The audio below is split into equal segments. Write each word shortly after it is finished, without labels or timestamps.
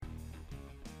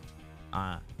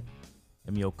I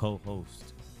am your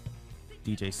co-host,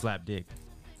 DJ Slap Dick,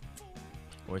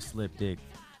 or Slip Dick,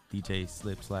 DJ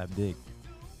Slip Slap Dick,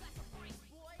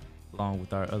 along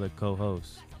with our other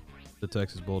co-hosts. The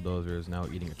Texas Bulldozer is now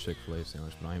eating a Chick-fil-A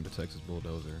sandwich, but I am the Texas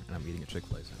Bulldozer, and I'm eating a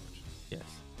Chick-fil-A sandwich. Yes,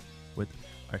 with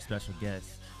our special guest,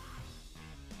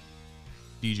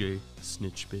 DJ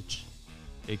Snitch Bitch,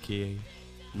 a.k.a.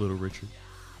 Little Richard.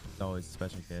 He's always a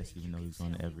special guest, even though he's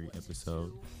on every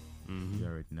episode. You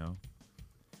already know.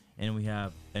 And we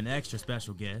have an extra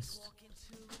special guest.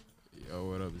 Yo,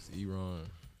 what up? It's Eron.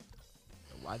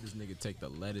 Why does nigga take the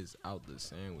lettuce out the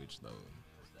sandwich, though?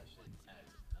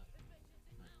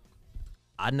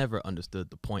 I never understood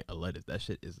the point of lettuce. That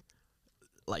shit is,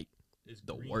 like, It's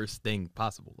the green. worst thing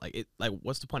possible. Like,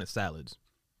 what's the point of salads?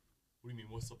 What do you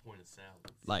mean? What's the point of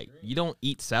salad? Like, you don't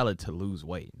eat salad to lose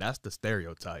weight. That's the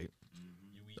stereotype. You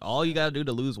eat All you gotta do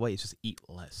to lose weight is just eat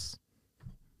less.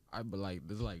 But like,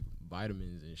 there's like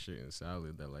vitamins and shit in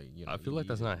salad that like I feel you like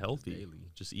that's eat not it healthy. daily.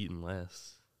 Just eating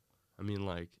less. I mean,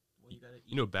 like,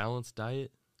 you know, balanced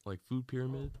diet, like food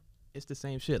pyramid. It's the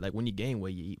same shit. Like, when you gain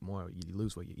weight, you eat more. You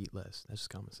lose weight, you eat less. That's just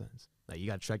common sense. Like, you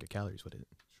gotta track your calories with it.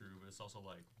 True, but it's also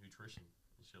like nutrition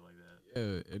and shit like that.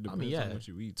 Yeah, it depends yeah. on what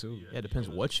you eat too. Yeah, it depends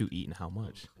what you eat and how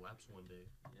much. Collapse one day.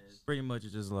 Pretty much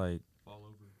it's just like Fall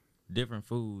over. different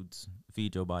foods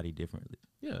feed your body differently.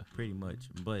 Yeah. Pretty much.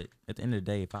 But at the end of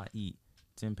the day, if I eat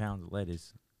 10 pounds of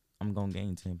lettuce, I'm going to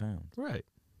gain 10 pounds. Right.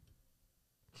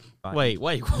 If I Wait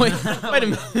eat-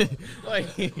 a minute.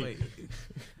 Wait.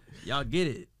 Y'all get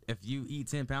it. If you eat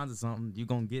 10 pounds of something, you're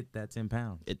going to get that 10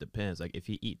 pounds. It depends. Like, if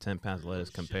you eat 10 pounds of lettuce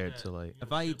compared to, like,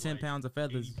 If I eat 10 pounds of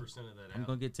feathers, 80% of that I'm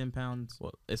going to get 10 pounds.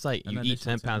 well, it's like An you eat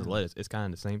additional 10 pounds of 10 lettuce. It's kind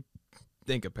of the same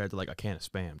thing compared to, like, a can of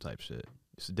Spam type shit.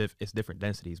 It's different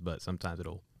densities, but sometimes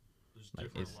it'll.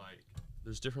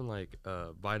 There's different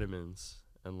vitamins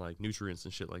and like nutrients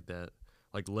and shit like that.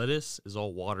 Like lettuce is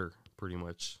all water pretty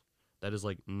much. That is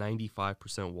like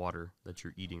 95% water that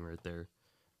you're eating right there.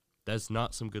 That's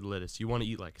not some good lettuce. You want to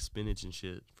eat like spinach and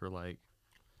shit for like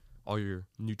all your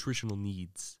nutritional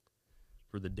needs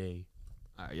for the day.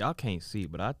 Y'all can't see,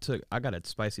 but I got a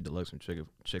spicy deluxe from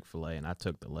Chick-fil-A, and I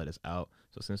took the lettuce out.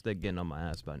 So since they're getting on my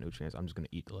ass about nutrients, I'm just gonna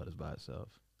eat the lettuce by itself.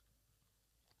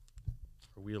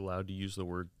 Are we allowed to use the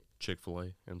word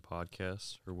Chick-fil-A in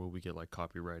podcasts, or will we get like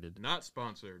copyrighted? Not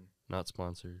sponsored. Not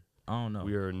sponsored. I don't know.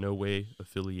 We are in no way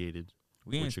affiliated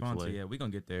We ain't with Chick-fil-A. sponsored yet. We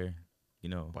going to get there. You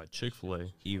know, by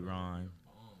Chick-fil-A. Iran.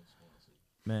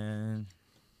 Man.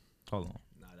 Hold on.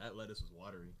 Nah, that lettuce was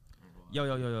watery. Yo,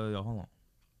 hold on.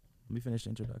 Let me finish the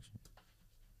introduction.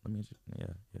 Yeah.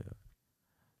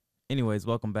 Anyways,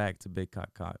 welcome back to Big Cock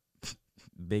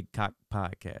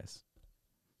Podcast.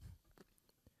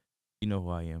 You know who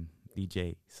I am,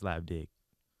 DJ Slap Dick.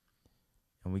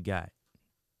 And we got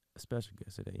a special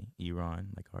guest today, Iran.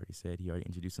 Like I already said, he already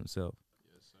introduced himself.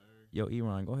 Yes, sir. Yo,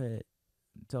 Iran, go ahead.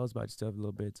 Tell us about yourself a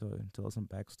little bit. Tell us some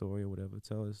backstory or whatever.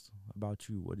 Tell us about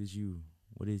you. What is you?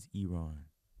 What is Iran?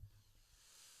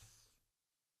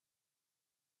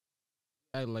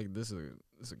 I like this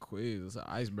is a quiz, it's an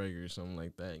icebreaker or something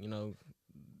like that. You know,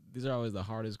 these are always the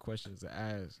hardest questions to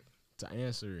ask to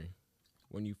answer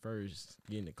when you first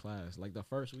get into class. Like the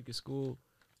first week of school,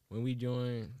 when we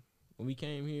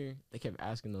came here, they kept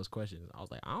asking those questions. I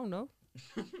was like, I don't know.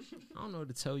 I don't know what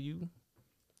to tell you.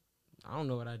 I don't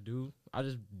know what I do. I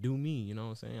just do me, you know what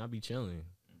I'm saying? I be chilling.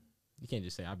 You can't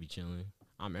just say I be chilling.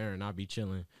 I'm Aaron, I be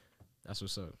chilling. That's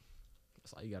what's up.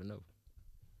 That's all you gotta know.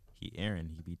 He Aaron,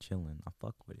 he be chilling. I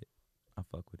fuck with it.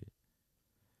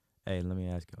 Hey, let me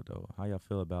ask y'all though, how y'all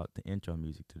feel about the intro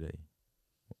music today?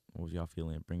 What was y'all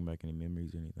feeling? Bring back any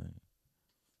memories or anything?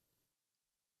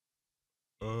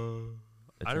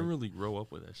 It's I didn't like- really grow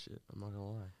up with that shit. I'm not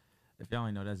gonna lie. If y'all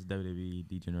ain't know, that's WWE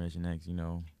D-Generation X, you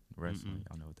know, wrestling. Mm-mm.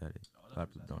 Y'all know what that is. A lot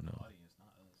of people don't know.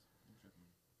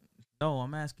 No,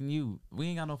 I'm asking you. We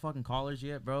ain't got no fucking callers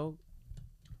yet, bro.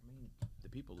 I mean, the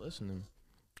people listening,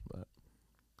 but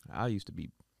I used to be,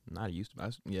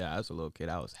 as a little kid,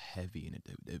 I was heavy in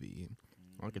the WWE.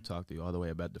 I could talk to you all the way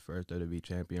about the first WWE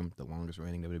champion, the longest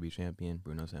reigning WWE champion,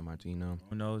 Bruno Sammartino.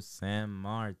 Bruno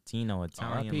Sammartino,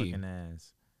 Italian R.I.P. looking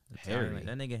ass. Harry. Italian.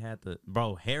 That nigga had the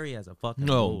Harry has a fucking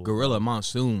No, bull, Gorilla bro.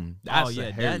 Monsoon. That's Oh yeah,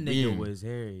 a hairy that nigga being. was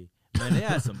hairy. Man, they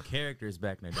had some characters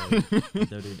back in the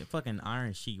day. The fucking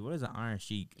Iron Sheik. What is an Iron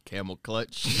Sheik? Camel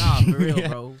clutch. Nah, for real, Yeah.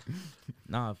 bro.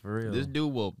 Nah, for real. This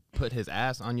dude will put his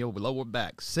ass on your lower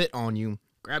back, sit on you,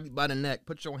 grab you by the neck,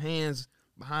 put your hands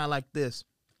behind like this,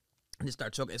 and just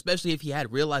start choking. Especially if he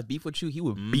had real life beef with you, he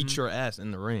would beat your ass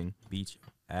in the ring. Beat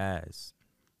your ass.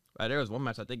 Right, there was one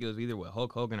match, I think it was either with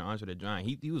Hulk Hogan or Andre the Giant.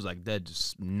 He was like dead,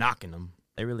 just knocking him.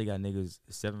 They really got niggas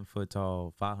 7 foot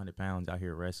tall, 500 pounds out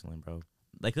here wrestling, bro.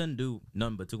 They couldn't do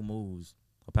nothing but 2 moves: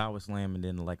 a power slam and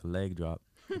then like a leg drop.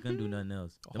 They couldn't do nothing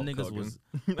else. Them Hulk niggas Hogan.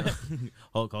 was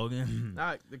Hulk Hogan.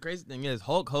 Nah, the crazy thing is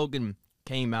Hulk Hogan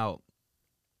came out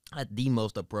at the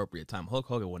most appropriate time. Hulk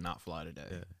Hogan would not fly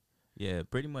today. Yeah,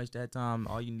 pretty much that time,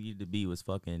 all you needed to be was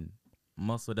fucking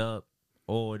muscled up,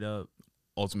 oiled up.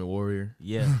 Ultimate Warrior.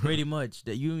 Yeah, pretty much.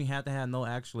 That you don't have to have no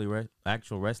actual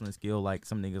wrestling skill like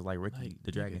some niggas like Ricky Like,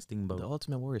 the Dragon nigga, Steamboat. The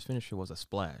Ultimate Warrior's finisher was a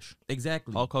splash.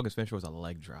 Exactly. Hulk Hogan's finisher was a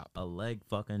leg drop. A leg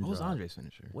fucking What was drop. Andre's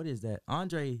finisher? What is that?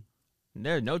 Andre,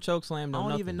 There, no choke slam, no I don't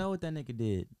nothing. even know what that nigga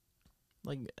did.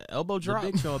 Like elbow The drop.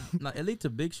 Big Show, like, at least the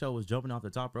Big Show was jumping off the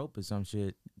top rope or some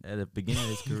shit at the beginning of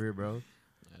his career, bro.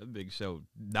 That Big Show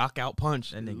knockout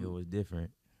punch. That nigga was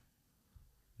different.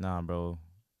 Nah, bro.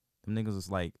 Them niggas was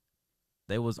like,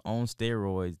 they was on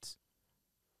steroids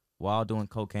while doing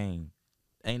cocaine.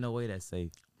 Ain't no way that's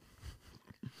safe.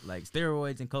 Like,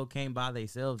 steroids and cocaine by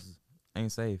themselves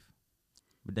ain't safe.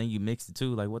 But then you mix the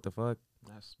two, like, what the fuck?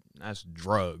 That's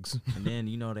drugs. And then,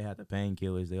 you know, they had the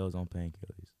painkillers. They was on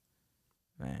painkillers.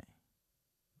 Man.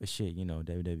 But shit, you know,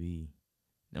 WWE.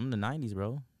 Them the 90s,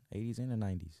 bro. 80s and the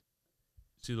 90s.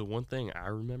 See, the one thing I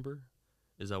remember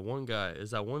is that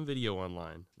one video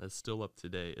online that's still up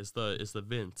today. It's the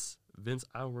Vince.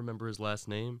 I don't remember his last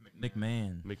name.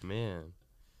 McMahon.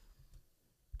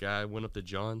 Guy went up to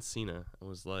John Cena and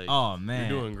was like, Oh, man.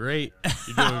 "You're doing great.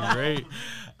 You're doing great."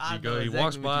 I He know walks exactly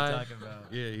what you're by. talking about.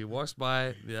 Yeah, he walks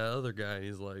by the other guy. And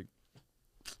he's like,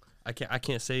 I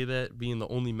can't say that being the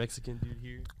only Mexican dude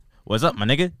here. What's up, my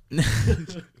nigga?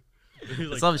 He's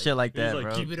like, Some shit like that, he's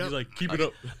like, bro. Keep it up. He's like, keep it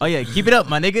up. Oh, yeah, keep it up,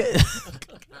 my nigga.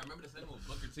 I remember the segment with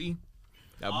Booker T.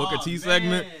 That Booker T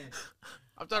segment.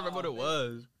 I'm trying to remember what it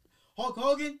was. Hulk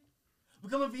Hogan, we're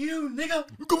coming for you, nigga.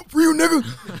 I'm coming for you,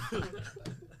 nigga.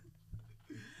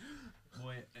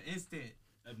 Boy, instant,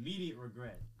 immediate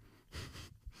regret.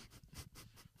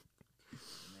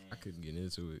 I couldn't get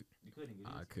into it. You couldn't get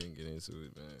I couldn't get into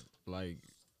it, man. Like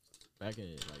back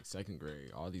in like 2nd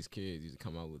grade, all these kids used to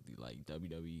come out with the like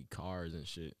WWE cards and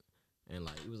shit, and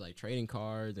like it was like trading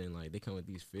cards, and like they come with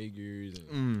these figures,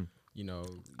 and you know.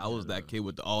 I was that kid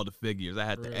with all the figures. I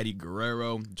had the Really? Eddie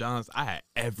Guerrero, Johns. I had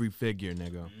every figure,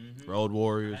 nigga. Road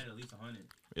Warriors. at least 100.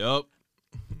 Yup.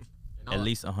 At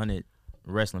least 100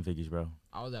 wrestling figures, bro.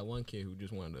 I was that one kid who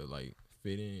just wanted to like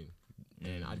fit in,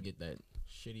 and I'd get that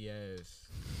shitty ass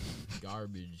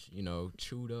garbage, you know,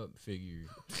 chewed up figure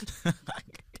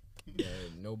that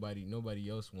nobody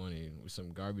else wanted, with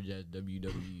some garbage ass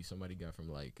WWE somebody got from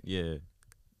like Yeah.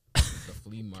 the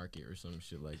flea market or some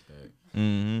shit like that.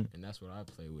 Mm-hmm. And that's what I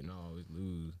play with, and I always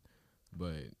lose.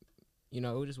 But you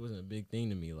know, it just wasn't a big thing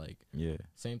to me. Like Yeah.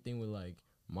 same thing with like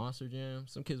Monster Jam.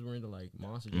 Some kids were into like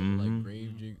Monster Jam, with, like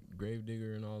Grave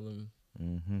Digger and all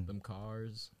them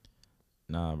cars.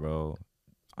 Nah, bro.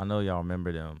 I know y'all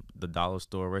remember them. The dollar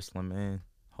store wrestling, man.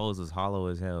 Hoes is hollow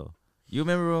as hell. You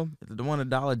remember them? The one at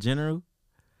Dollar General?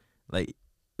 Like,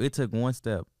 it took one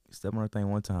step. Step on the thing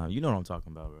one time. You know what I'm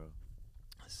talking about, bro.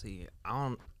 See,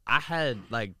 I had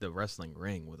like the wrestling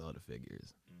ring with all the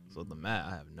figures. So the mat,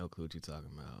 I have no clue what you're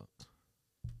talking about.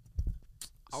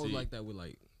 I was See. like that with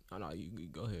like. I know you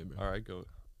go ahead, bro. All right,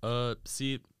 go.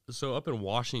 See, so up in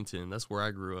Washington, that's where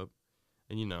I grew up,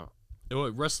 and you know,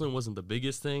 wrestling wasn't the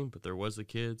biggest thing, but there was the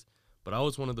kids. But I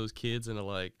was one of those kids into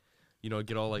like, you know,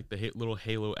 get all like the little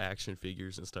Halo action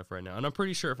figures and stuff right now. And I'm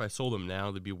pretty sure if I sold them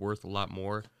now, they'd be worth a lot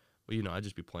more. But you know, I'd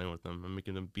just be playing with them and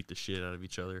making them beat the shit out of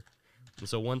each other. And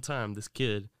so one time, this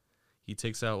kid, he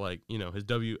takes out like, you know, his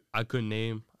I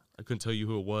couldn't tell you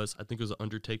who it was. I think it was an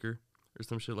Undertaker or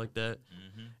some shit like that.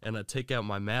 And I take out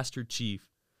my Master Chief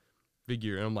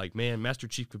figure, and I'm like, man, Master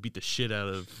Chief could beat the shit out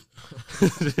of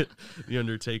the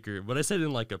Undertaker. But I said it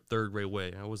in like a 3rd grade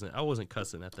way. I wasn't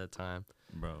cussing at that time.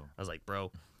 Bro. I was like,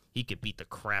 bro, he could beat the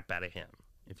crap out of him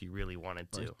if he really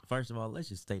wanted to. First of all, let's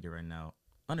just state it right now.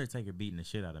 Undertaker beating the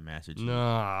shit out of Master Chief.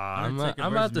 Nah, I'm Undertaker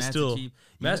about to versus still. Chief.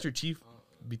 Master Chief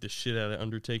beat the shit out of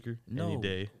Undertaker any No.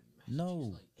 day.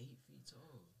 No. 8 feet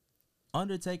tall.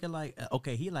 Undertaker, like,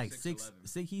 okay, he like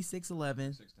 6'11". He's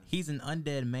 6'11". He's an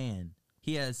undead man.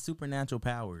 He has supernatural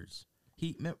powers.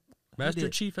 Master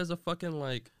Chief has a fucking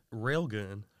like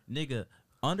railgun. Nigga,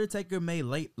 Undertaker made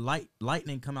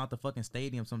lightning come out the fucking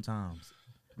stadium sometimes.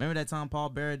 Remember that time Paul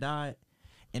Bearer died?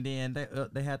 And then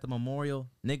they had the memorial.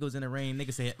 Nigga was in the rain.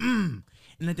 Nigga said, and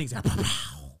then things like, pow,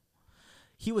 pow.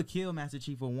 He would kill Master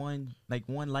Chief with one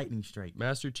lightning strike.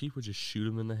 Master Chief would just shoot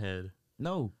him in the head.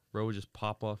 No, Bro would just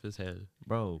pop off his head.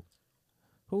 bro.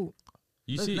 Who?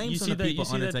 You Let's see name some that of the people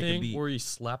that Undertaker thing beat. where he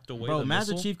slapped away Bro, the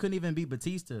Master missile? Chief couldn't even beat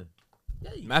Batista.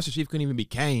 Master Chief couldn't even be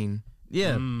Kane.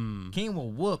 Yeah, King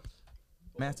will whoop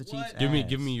Master Chief's Give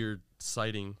ass. me your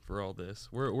citing for all this.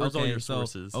 Where's all your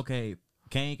sources? Okay,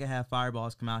 Kane can have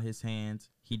fireballs come out his hands.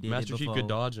 He did Master it before. Chief could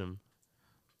dodge him.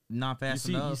 Not fast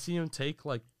You enough. see him take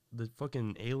like the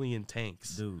fucking alien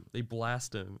tanks. Dude, They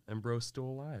blast him, and bro's still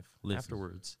alive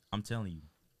afterwards. I'm telling you,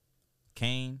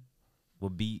 Kane will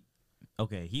beat.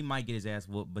 Okay, he might get his ass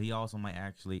whooped, but he also might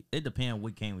actually. It depends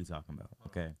what Kane we talking about.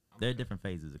 Okay, there are different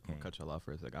phases of Kane. Cut y'all off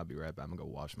for a sec. I'll be right back. I'm gonna go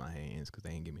wash my hands because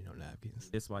they ain't give me no napkins.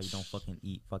 That's why you don't fucking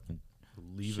eat fucking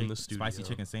Leaving the studio. spicy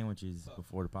chicken sandwiches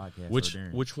before the podcast.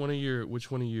 Which one of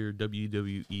your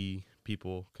WWE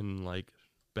people can like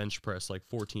bench press like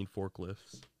 14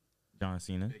 forklifts? John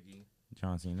Cena.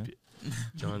 John Cena.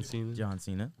 John Cena. John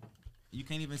Cena. You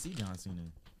can't even see John Cena.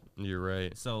 You're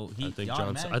right. So he.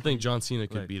 I think John Cena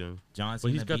could beat him. John But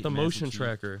Cena he's got beat the Master motion Chief.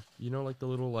 tracker. You know, like the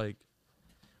little like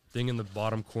thing in the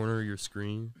bottom corner of your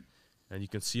screen, and you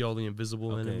can see all the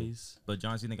invisible Okay. enemies. But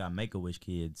John Cena got Make-A-Wish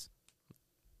kids.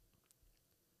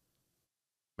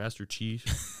 Master Chief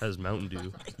has Mountain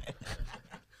Dew.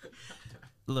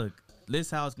 Look,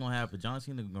 this how it's gonna happen. John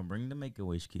Cena gonna bring the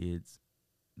Make-A-Wish kids.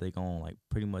 They gonna like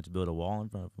pretty much build a wall in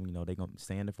front of them. You know, they gonna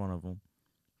stand in front of them.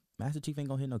 Master Chief ain't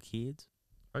gonna hit no kids.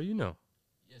 Oh, you know.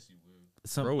 Yes, you will.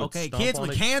 Some Bro would okay, stomp kids on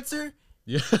with it. cancer.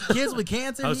 Yeah. Kids with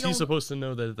cancer. How's he gonna- supposed to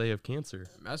know that they have cancer?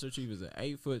 Master Chief is an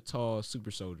 8-foot tall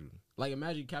super soldier. Like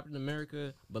imagine Captain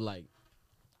America, but like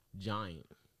giant.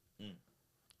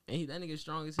 And that nigga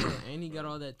strong as hell. And he got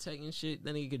all that tech and shit.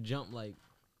 That nigga could jump like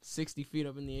 60 feet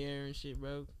up in the air and shit,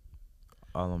 bro.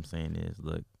 All I'm saying is,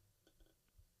 look,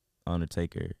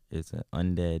 Undertaker is an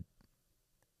undead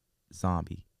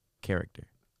zombie character.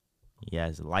 He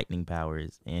has lightning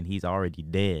powers, and he's already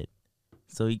dead,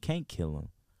 so he can't kill him.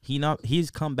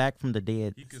 He's come back from the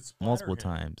dead He could splatter multiple him.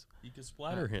 times. You can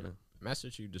splatter him. Master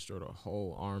Chief destroyed a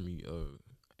whole army of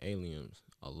aliens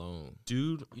alone.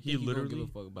 Dude, You he think he literally don't give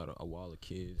a fuck about a wall of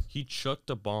kids? he chucked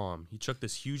a bomb. He chucked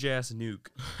this huge ass nuke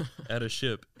at a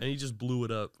ship, and he just blew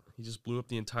it up. He just blew up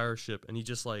the entire ship, and he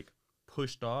just like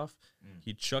pushed off.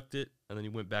 He chucked it, and then he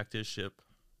went back to his ship,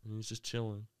 and he's just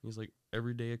chilling. He's like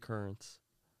everyday occurrence.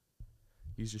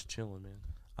 He's just chilling, man.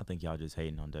 I think y'all just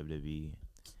hating on WWE.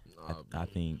 Nah,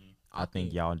 I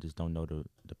think y'all just don't know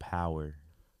the power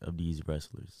of these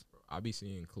wrestlers. I be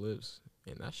seeing clips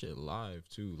and that shit live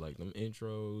too, like them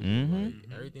intros, Mhm.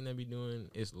 like everything they be doing,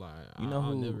 it's live. You know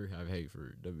I'll who- never have hate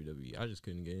for WWE. I just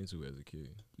couldn't get into it as a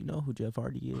kid. You know who Jeff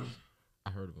Hardy is?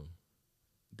 I heard of him.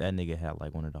 That nigga had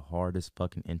like one of the hardest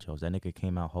fucking intros. That nigga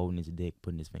came out holding his dick,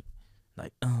 putting his finger,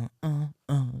 like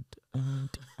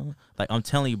like I'm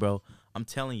telling you, bro. I'm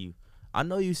telling you. I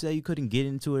know you say you couldn't get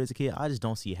into it as a kid. I just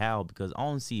don't see how, because I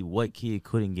don't see what kid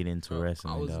couldn't get into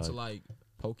wrestling. I was dog. into like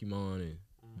Pokemon and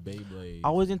Beyblade. I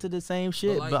was into the same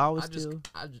shit, like, but I was just, still.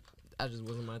 I just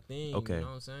wasn't my thing. Okay. You know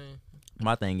what I'm saying?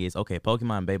 My thing is, okay,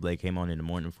 Pokemon and Beyblade came on in the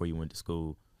morning before you went to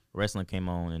school. Wrestling came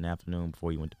on in the afternoon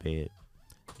before you went to bed.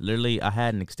 Literally, I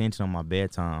had an extension on my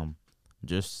bedtime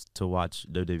just to watch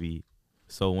WWE.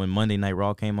 So when Monday Night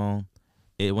Raw came on,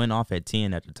 it went off at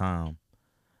 10 at the time.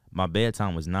 My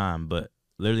bedtime was 9, but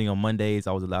literally on Mondays,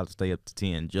 I was allowed to stay up to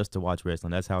 10 just to watch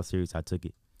wrestling. That's how serious I took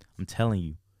it. I'm telling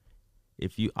you.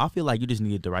 I feel like you just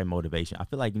needed the right motivation. I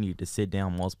feel like you need to sit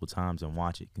down multiple times and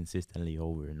watch it consistently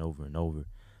over and over and over,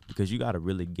 because you got to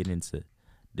really get into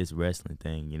this wrestling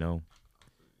thing, you know?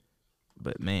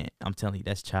 But man, I'm telling you,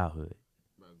 that's childhood.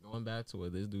 Bro, going back to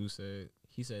what this dude said,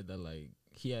 he said that like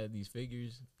he had these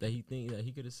figures that he think that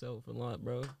he could have sold for a lot,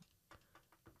 bro.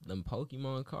 Them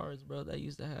Pokemon cards, bro, that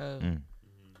used to have. Mm.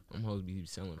 Them hoes be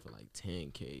selling for like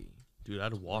 10K. Dude,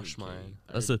 I'd wash 30K, mine.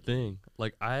 That's the 30K. thing.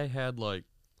 Like, I had like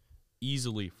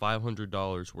easily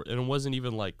 $500 worth, and it wasn't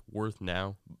even like worth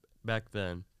now. Back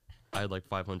then, I had like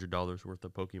 $500 worth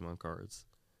of Pokemon cards,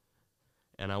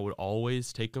 and I would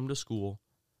always take them to school.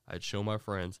 I'd show my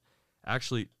friends.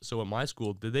 Actually, so at my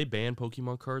school, did they ban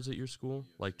Pokemon cards at your school?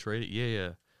 Like trade it?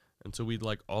 Yeah. And so we'd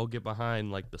like all get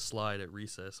behind like the slide at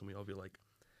recess, and we'd all be like,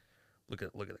 look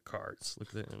at the cards, look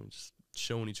at it, and just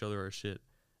showing each other our shit.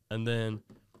 And then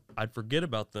I'd forget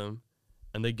about them,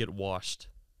 and they'd get washed,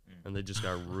 and they just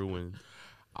got ruined.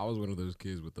 I was one of those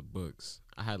kids with the books.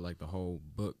 I had like the whole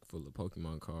book full of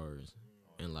Pokemon cards.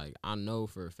 And like I know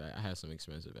for a fact I had some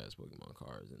expensive ass Pokemon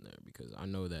cards in there, because I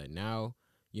know that now,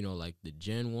 you know, like the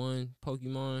Gen 1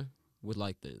 Pokemon with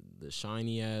like the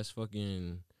shiny ass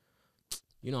fucking,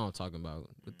 you know what I'm talking about.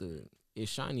 With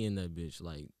it's shiny in that bitch,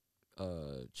 like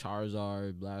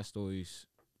Charizard, Blastoise,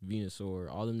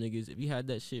 Venusaur, all them niggas. If you had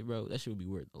that shit, bro, that shit would be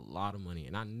worth a lot of money.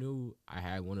 And I knew I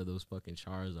had one of those fucking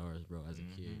Charizards, bro, as a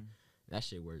kid. That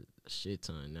shit worth a shit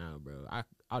ton now, bro.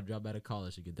 I'll drop out of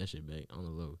college to get that shit back on the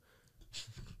low.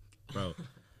 bro.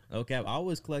 Okay, I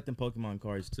was collecting Pokemon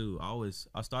cards too.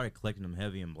 I started collecting them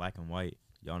heavy in black and white.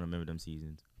 Y'all remember them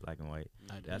seasons, black and white.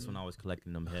 That's when I was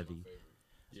collecting them heavy.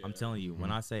 I'm telling you,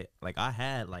 when I say like I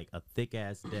had like a thick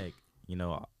ass deck, you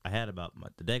know, I had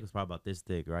the deck was probably about this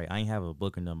thick, right? I ain't have a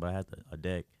book or nothing, but I had a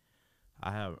deck.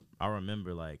 I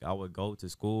remember like I would go to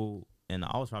school and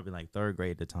I was probably like third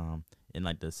grade at the time, and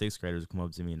like the sixth graders would come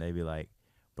up to me and they'd be like,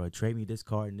 "Bro, trade me this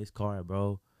card and this card,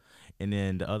 bro." And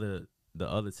then the other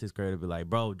sixth grader would be like,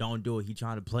 "Bro, don't do it. He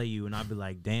trying to play you." And I'd be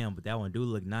like, "Damn, but that one do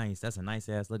look nice. That's a nice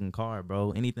ass looking card,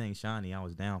 bro. Anything shiny, I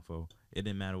was down for. It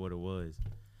didn't matter what it was."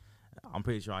 I'm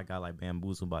pretty sure I got like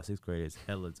bamboozled by sixth graders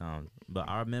hella times. But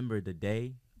I remember the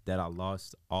day that I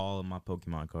lost all of my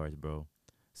Pokemon cards, bro.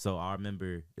 So I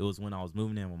remember it was when I was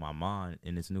moving in with my mom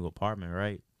in this new apartment,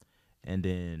 right? And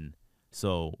then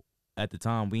so at the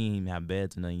time we didn't even have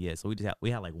beds or nothing yet. So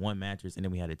we had like one mattress and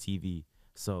then we had a TV.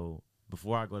 So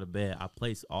before I go to bed, I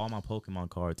place all my Pokemon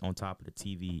cards on top of the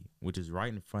TV, which is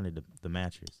right in front of the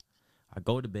mattress. I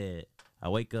go to bed, I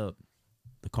wake up,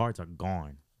 the cards are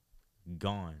gone.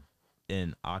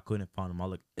 And I couldn't find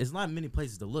them. It's not many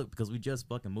places to look because we just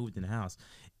fucking moved in the house.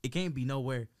 It can't be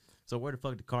nowhere. So where the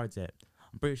fuck the cards at?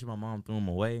 I'm pretty sure my mom threw them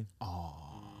away. Oh.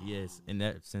 Yes, and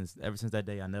ever since that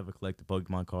day, I never collected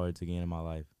Pokemon cards again in my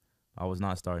life. I was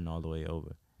not starting all the way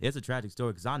over. It's a tragic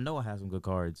story because I know I had some good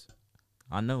cards.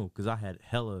 I know because I had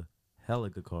hella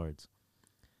good cards.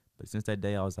 But since that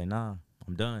day, I was like, nah,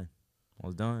 I'm done. I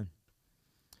was done.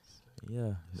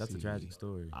 Yeah, that's a tragic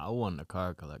story. I wasn't a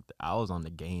card collector. I was on the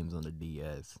games on the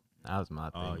DS. That was my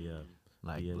thing. Oh yeah,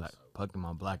 Like DS.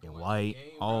 Pokemon Black and White.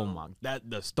 Oh my,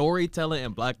 the storytelling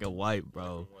in Black and White,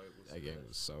 bro. That game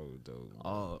was so dope.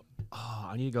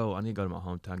 I need to go to my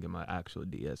hometown and get my actual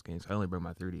DS games. I only bring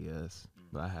my 3DS,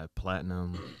 but I had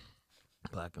Platinum,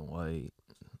 Black and White.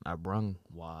 I brung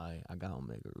Y. I got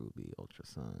Omega Ruby, Ultra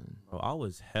Sun. Bro, I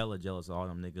was hella jealous of all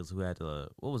them niggas who had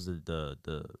what was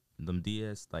them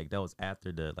DS, like that was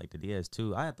after the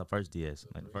DS2. I had the first DS,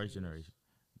 like the first generation.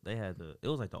 They had it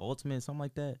was like the Ultimate, something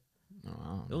like that.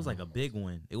 It was like a big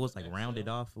one. It was like rounded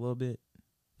off a little bit.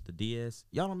 The DS.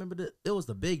 Y'all don't remember it was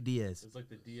the big DS. It's like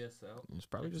the DSL. It's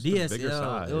probably just DSL. a bigger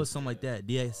size. It was something like that.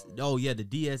 DS. Oh yeah, the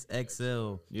DS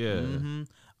XL. Yeah.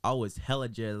 I was hella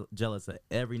jealous of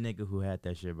every nigga who had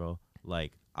that shit, bro.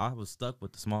 Like I was stuck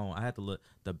with the small one. I had to look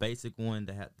the basic one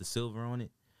that had the silver on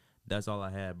it. That's all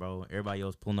I had, bro. Everybody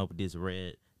else pulling up with this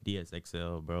red DS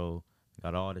XL, bro.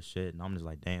 Got all the shit, and I'm just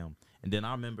like, damn. And then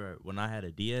I remember when I had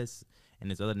a DS, and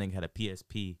this other nigga had a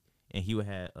PSP, and he would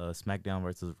have SmackDown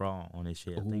versus Raw on his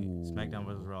shit. I think SmackDown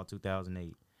versus Raw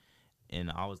 2008.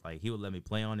 And I was like, he would let me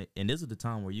play on it. And this was the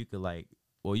time where you could like,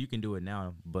 well, you can do it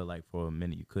now, but like for a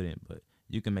minute you couldn't. But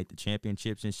you can make the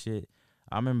championships and shit.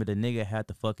 I remember the nigga had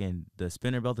the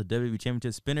spinner belt, the WWE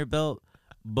Championship spinner belt,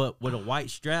 but with a white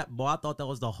strap. Boy, I thought that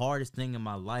was the hardest thing in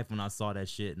my life when I saw that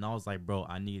shit. And I was like, bro,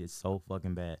 I need it so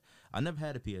fucking bad. I never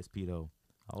had a PSP though.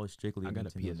 I was strictly I got a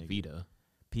Nintendo PS nigga. Vita.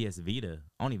 PS Vita.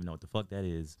 I don't even know what the fuck that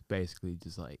is. Basically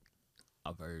just like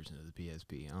a version of the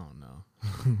PSP. I don't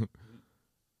know.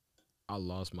 I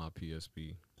lost my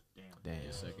PSP Damn.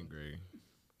 in second grade.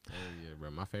 Hell yeah, bro.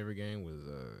 My favorite game was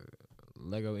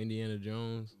Lego Indiana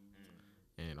Jones,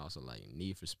 and also like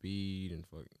Need for Speed and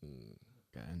fucking.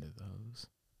 Got into those.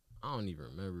 I don't even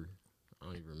remember,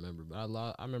 but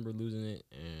I remember losing it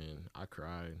and I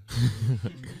cried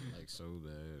like so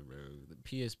bad, bro. The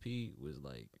PSP was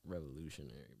like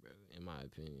revolutionary, bro. In my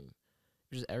opinion,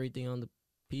 just everything on the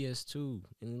PS2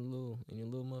 in your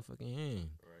little motherfucking hand.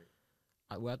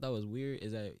 Right. What I thought was weird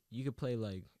is that you could play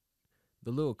like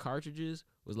the little cartridges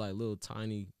was like little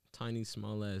tiny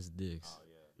small ass discs. Oh yeah.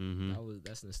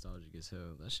 That's nostalgic as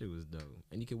hell. That shit was dope,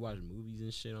 and you could watch movies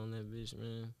and shit on that bitch,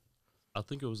 man. I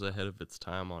think it was ahead of its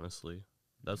time, honestly.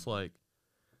 That's like,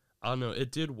 I don't know, it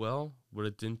did well, but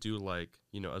it didn't do like,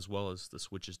 as well as the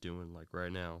Switch is doing like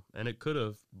right now. And it could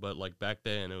have, but like back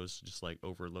then it was just like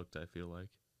overlooked, I feel like.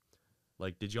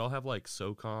 Like, did y'all have like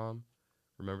SOCOM?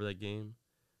 Remember that game?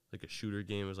 Like a shooter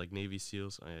game. It was like Navy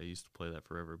SEALs. I used to play that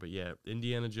forever. But yeah,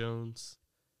 Indiana Jones.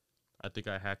 I think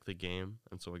I hacked the game,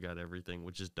 and so I got everything,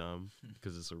 which is dumb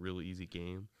because it's a really easy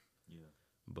game. Yeah.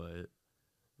 But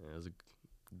yeah, it was a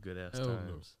good ass Hell no.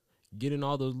 times. Getting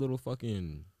all those little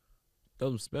fucking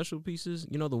those special pieces,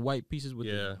 the white pieces with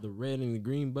the red and the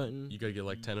green button. You gotta get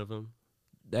like 10 of them.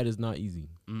 That is not easy.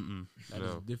 That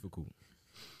is No. difficult.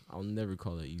 I'll never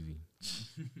call that easy.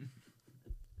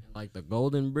 Like the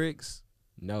golden bricks,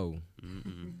 no.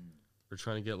 We're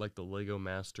trying to get like the Lego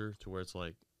Master to where it's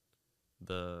like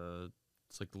the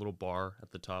little bar at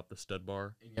the top, the stud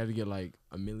bar. You have to get like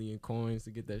 1 million coins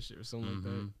to get that shit or something like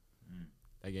that.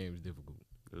 That game is difficult.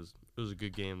 It was a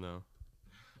good game though.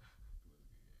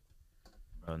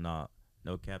 Bro, nah,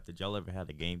 no cap. Did y'all ever have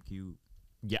a GameCube?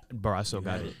 Yeah, bro, I still You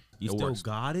got had it. You It still works.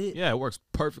 got it? Yeah, it works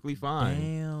perfectly fine.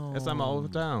 Damn. That's time all the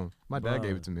time. My dad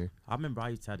gave Bruh. it to me. I remember I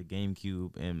used to have the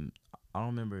GameCube, and I don't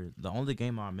remember. The only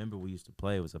game I remember we used to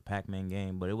play was a Pac-Man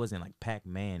game, but it wasn't like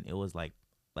Pac-Man. It was like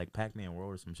Pac-Man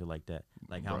World or some shit like that.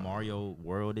 Like how Bruh. Mario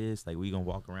World is. Like we gonna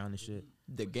walk around and shit.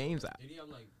 The games, Did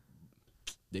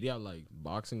he have like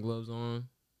boxing gloves on?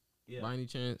 By any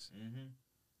chance? Mm-hmm.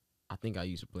 I think I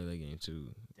used to play that game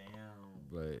too, Damn.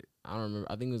 but I don't remember.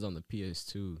 I think it was on the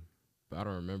PS2, but I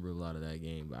don't remember a lot of that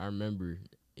game. But I remember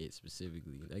it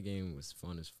specifically. That game was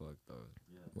fun as fuck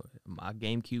though. my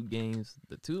GameCube games,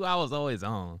 the two I was always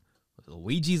on was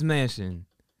Luigi's Mansion,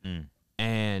 Mm.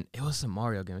 and it was some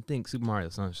Mario game. I think Super Mario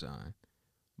Sunshine.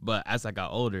 But as I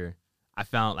got older, I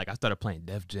found like I started playing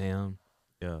Def Jam.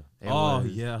 Yeah. It Oh was-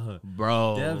 yeah.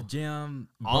 Bro. Def Jam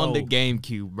on the bro.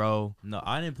 GameCube, bro. No,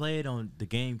 I didn't play it on the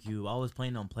GameCube. I was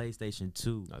playing on PlayStation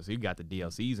 2. Oh, so you got the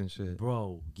DLCs and shit.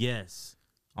 Bro, yes.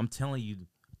 I'm telling you,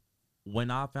 when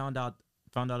I found out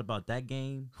about that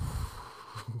game,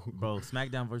 bro,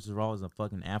 SmackDown versus Raw was a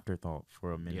fucking afterthought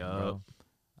for a minute, Yup. bro.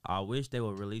 I wish they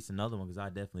would release another one because I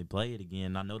definitely play it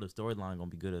again. I know the storyline gonna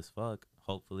be good as fuck.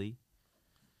 Hopefully,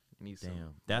 You need some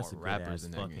damn, that's a more good rappers ass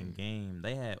in that fucking game.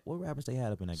 They had what rappers they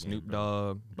had up in that Snoop game?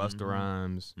 Dogg, Busta Mhm.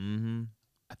 Rhymes, Mm-hmm.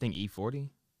 I think E40,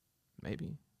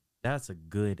 maybe. That's a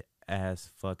good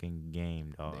ass fucking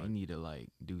game, dog. They need to like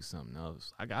do something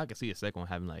else. I can see a second one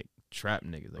having like trap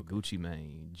niggas like Okay. Gucci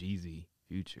Mane, Jeezy,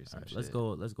 Future, some All right, shit.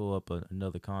 let's go up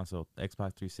another console,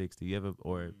 Xbox 360. You ever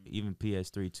or even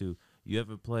PS3 too? You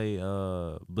ever play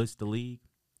Blitz the League?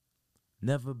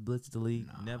 Never Blitz the League.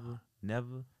 Nah.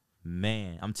 Never.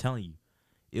 Man, I'm telling you,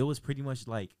 it was pretty much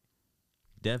like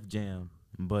Def Jam,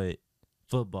 but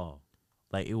football.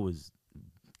 Like it was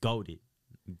goated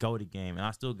game, and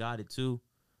I still got it too.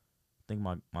 I think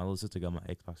my little sister got my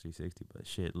Xbox 360, but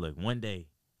shit, look, one day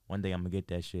I'm gonna get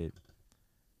that shit.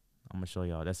 I'm gonna show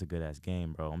y'all. That's a good ass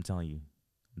game, bro. I'm telling you.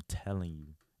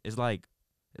 It's like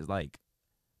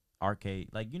arcade.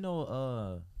 Like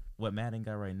what Madden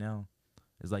got right now.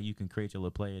 It's like you can create your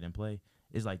little player and play.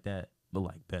 It's like that, but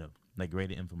like better. Like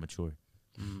rated M for mature.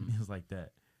 It's like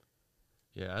that.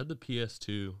 Yeah, I had the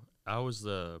PS2. I was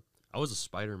a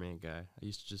Spider-Man guy. I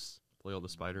used to just play all the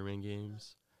Spider-Man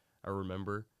games. I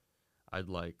remember I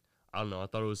don't know, I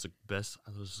thought it was the best.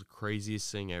 It was the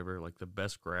craziest thing ever, like the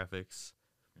best graphics.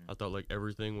 I thought like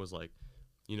everything was like,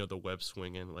 the web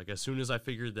swinging. Like as soon as I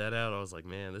figured that out, I was like,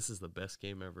 man, this is the best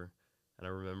game ever. And I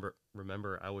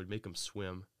remember I would make him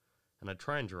swim, and I'd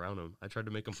try and drown him. I tried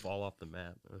to make him fall off the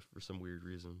map for some weird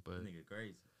reason, but Nigga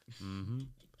crazy.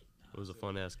 it was a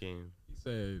fun ass game. He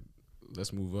said,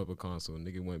 "Let's move up a console."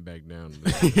 Nigga went back down.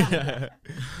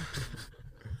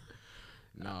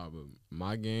 Nah, but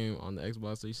my game on the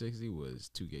Xbox 360 was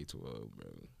 2K12, bro.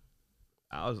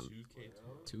 I was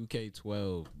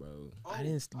 2K12, bro. I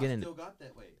didn't get in. got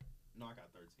that. Wait, no, I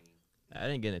got 13. I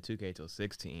didn't get into 2K till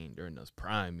 16 during those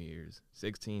prime years.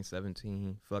 16,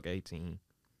 17, fuck 18.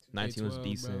 19 was 2K12,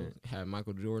 decent. bro. Had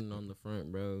Michael Jordan on the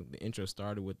front, bro. The intro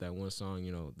started with that one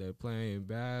song, they're playing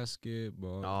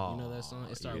basketball. You know that song?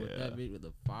 It started with that yeah. bit with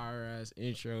a fire ass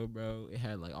intro, bro. It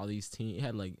had like all these teams. It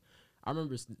had like, I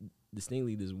remember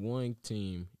distinctly this one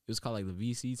team. It was called like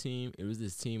the VC team. It was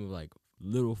this team of like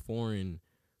little foreign,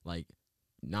 like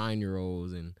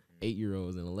 9-year-olds and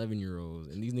 8-year-olds and 11-year-olds,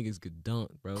 and these niggas could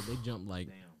dunk, bro. They jumped like.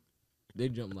 They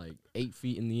jumped like 8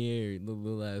 feet in the air,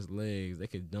 little ass legs. They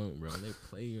could dunk, bro. They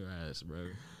play your ass, bro.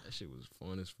 That shit was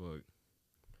fun as fuck.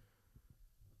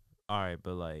 All right,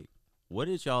 but like, what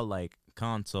is y'all like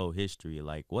console history?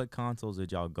 Like, what consoles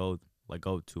did y'all go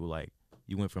to? Like,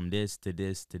 you went from this to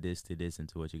this to this to this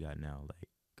into what you got now. Like,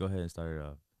 go ahead and start it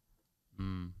off.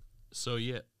 So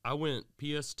yeah, I went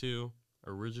PS2,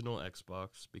 original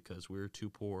Xbox, because we were too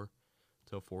poor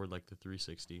to afford like the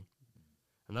 360.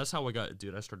 And that's how I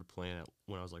started playing it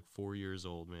when I was like 4 years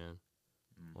old, man.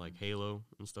 Like Halo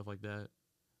and stuff like that.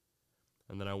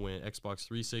 And then I went Xbox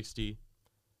 360.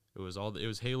 It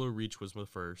was Halo Reach was my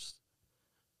first.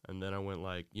 And then I went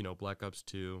like, Black Ops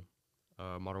 2,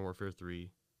 Modern Warfare 3,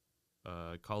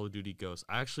 Call of Duty Ghosts.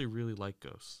 I actually really like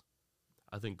Ghosts.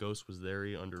 I think Ghost was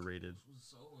very underrated.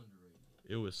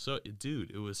 It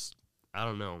was I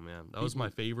don't know, man. That was my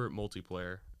favorite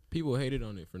multiplayer. People hated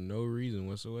on it for no reason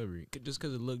whatsoever. Just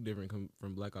because it looked different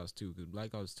from Black Ops 2. Because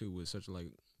Black Ops 2 was such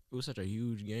a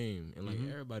huge game. And, like,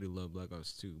 everybody loved Black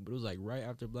Ops 2. But it was, like, right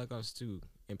after Black Ops 2.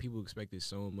 And people expected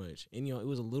so much. And, it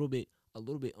was a little bit a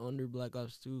little bit under Black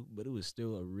Ops 2, but it was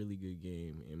still a really good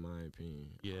game in my opinion.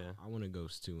 Yeah. I want a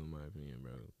Ghost 2 in my opinion,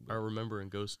 bro. I remember in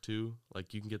Ghost 2,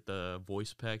 like, you can get the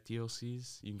voice pack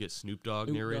DLCs. You can get Snoop Dogg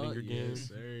Snoop narrating Dogg, your game. yes,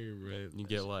 sir, bro. You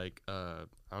get, like, I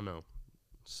don't know,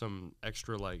 some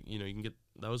extra, like, you can get,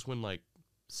 that was when, like,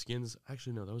 skins,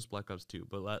 actually, no, that was Black Ops 2,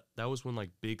 but that was when, like,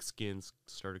 big skins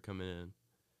started coming in.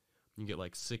 You can get,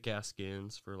 like, sick-ass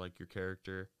skins for, like, your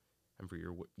character and for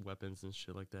your weapons and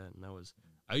shit like that, and that was,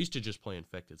 I used to just play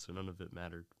Infected, so none of it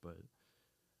mattered, but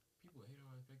People hate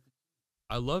on Infected.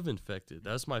 I love Infected.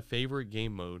 That's my favorite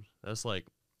game mode. That's like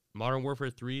Modern Warfare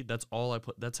 3. That's all I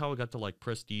put. That's how I got to like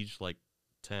Prestige like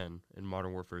 10 in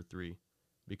Modern Warfare 3,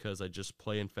 because I just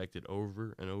play Infected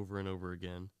over and over and over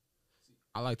again.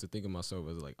 I like to think of myself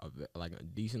as like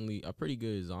a pretty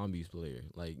good zombies player,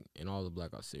 like in all the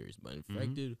Black Ops series. But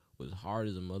Infected was hard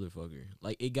as a motherfucker.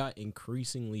 Like it got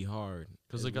increasingly hard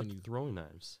Because they got the throwing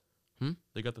knives. Hmm?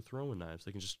 They got the throwing knives.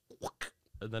 They can just,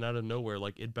 and then out of nowhere,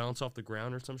 like it bounced off the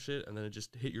ground or some shit, and then it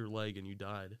just hit your leg and you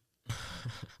died.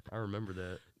 I remember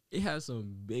that. It has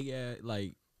some big ass,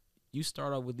 like, you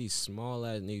start off with these small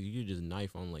ass niggas, you just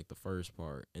knife on like the first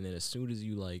part, and then as soon as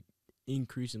you like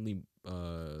increasingly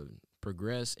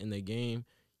progress in the game,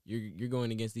 you're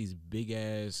going against these big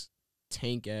ass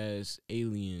tank ass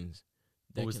aliens.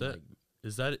 What was that? Like,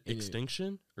 Is that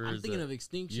Extinction? Or I'm is thinking that, of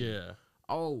Extinction. Yeah.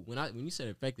 Oh, when you said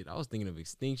Infected, I was thinking of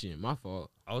Extinction. My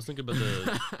fault. I was thinking about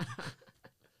the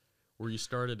where you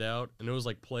started out and it was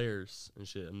like players and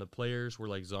shit, and the players were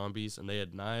like zombies and they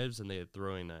had knives and they had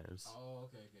throwing knives. Oh,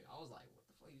 okay. I was like, what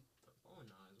the fuck? You throwing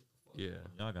knives? What the fuck?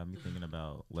 Yeah. Y'all got me thinking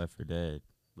about Left 4 Dead.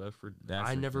 Left for That's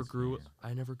I a never grew. conspiracy.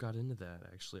 I never got into that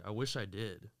actually. I wish I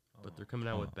did, but they're coming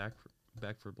out with Back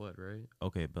for Blood, right?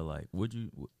 Okay, but like,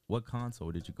 what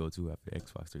console did you go to after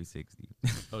Xbox 360?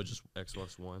 Oh, just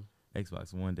Xbox One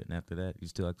Xbox One. Then after that, you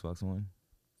still Xbox One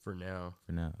for now.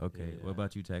 for now. Okay, Yeah. what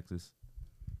about you, Texas?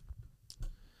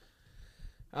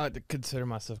 I like to consider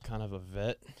myself kind of a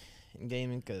vet in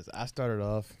gaming because I started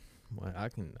off. Well, I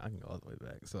can go all the way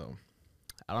back. So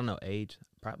I don't know age,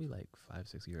 probably like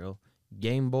 5-6 year old.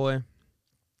 Game Boy,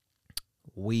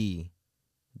 Wii,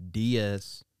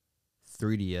 DS,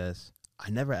 3DS. I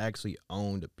never actually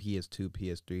owned a PS2,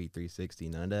 PS3, 360,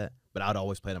 none of that. But I'd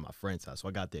always play it at my friend's house, so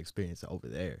I got the experience over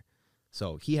there.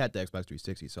 So he had the Xbox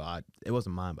 360, so it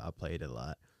wasn't mine, but I played it a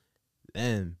lot.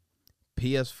 Then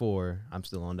PS4, I'm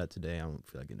still on that today. I don't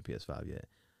feel like getting a PS5 yet.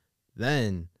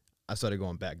 Then I started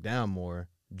going back down more.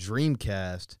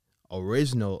 Dreamcast,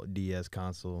 original DS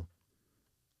console.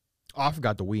 Oh, I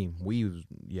forgot the Wii. Wii was,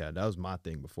 that was my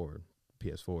thing before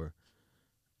PS4.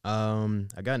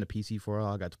 I got into PC for a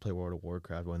while. I got to play World of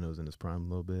Warcraft when it was in its prime a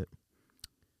little bit.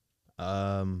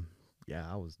 I'm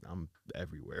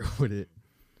everywhere with it.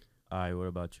 All right, what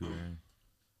about you, Aaron?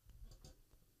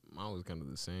 Mine was kind of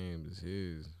the same as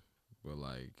his, but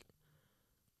like,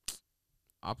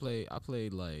 I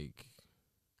played like,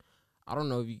 I don't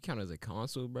know if you count it as a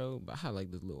console, bro, but I had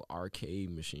like this little arcade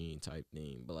machine type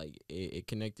thing, but like it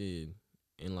connected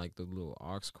in like the little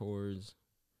aux cords.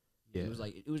 Yeah.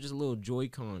 It was just a little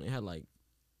Joy-Con. It had like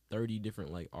 30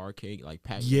 different like arcade like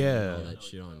packs Yeah. and all that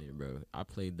shit on it, bro. I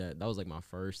played that. That was like my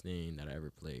first thing that I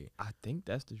ever played. I think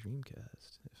that's the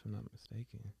Dreamcast, if I'm not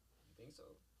mistaken. You think so?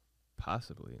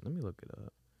 Possibly. Let me look it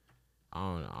up.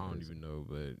 I don't even know,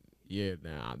 but yeah.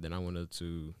 Then I went up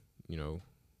to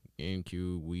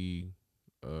GameCube, Wii,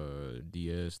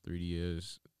 DS,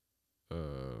 3DS,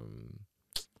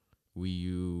 Wii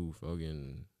U,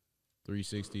 fucking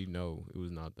 360. No, it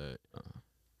was not that.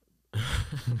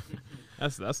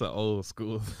 That's an old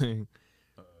school thing.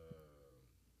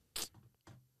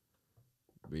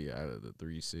 But yeah, out of the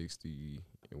 360,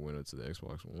 it went up to the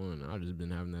Xbox One. I just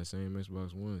been having that same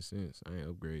Xbox One since. I ain't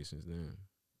upgraded since then.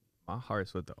 My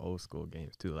heart's with the old school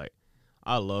games too. Like,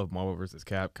 I love Marvel vs.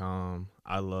 Capcom.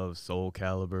 I love Soul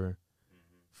Calibur.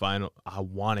 I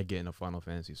want to get into Final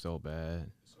Fantasy so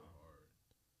bad.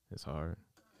 It's hard.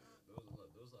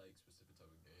 Those like specific type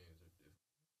of games are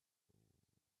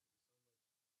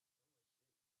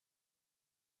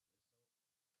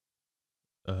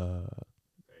different.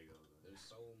 There's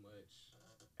so much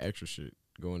extra shit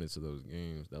going into those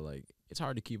games that like it's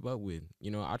hard to keep up with.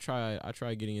 I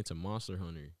tried getting into Monster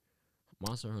Hunter.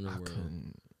 Monster Hunter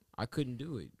World. I couldn't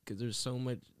do it because there's so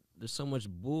much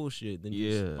bullshit than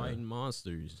just fighting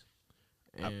monsters.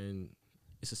 And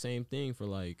it's the same thing for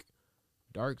like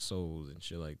Dark Souls and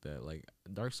shit like that. Like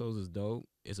Dark Souls is dope.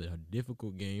 It's a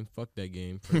difficult game. Fuck that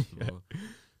game, first of all.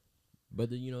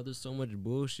 But there's so much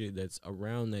bullshit that's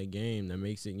around that game that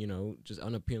makes it, just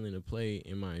unappealing to play,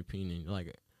 in my opinion.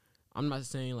 Like, I'm not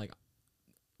saying like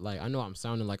I know I'm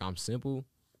sounding like I'm simple,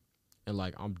 and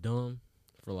like I'm dumb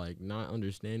for like not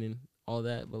understanding all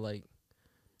that, but like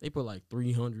they put like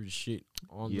 300 shit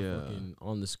on the fucking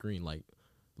on the screen. Like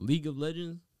League of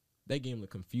Legends, that game look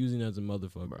confusing as a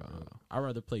motherfucker. Bro. I'd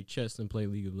rather play chess than play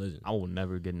League of Legends. I will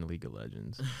never get into League of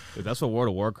Legends. 'Cause that's what World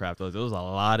of Warcraft was. There was a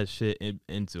lot of shit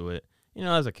into it. You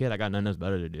know, as a kid, I got nothing else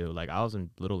better to do. Like, I was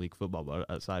in Little League football, but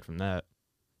aside from that,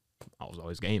 I was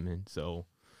always gaming. So,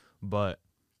 but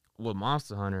with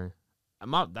Monster Hunter,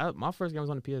 my first game was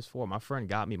on the PS4. My friend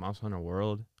got me Monster Hunter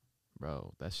World.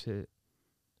 Bro, that shit,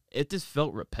 it just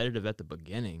felt repetitive at the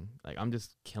beginning. Like, I'm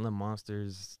just killing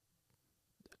monsters.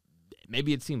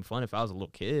 Maybe it seemed fun if I was a little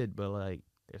kid, but, like,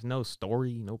 there's no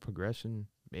story, no progression.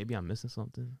 Maybe I'm missing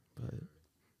something, but...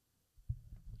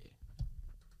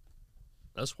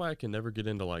 That's why I can never get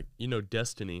into, like, you know,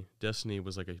 Destiny. Destiny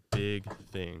was like a big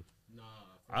thing. Nah,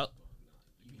 I-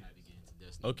 you had to get into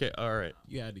Destiny. Okay, all right.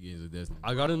 You had to get into Destiny.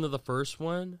 I got into the first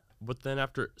one, but then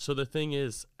so the thing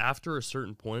is, after a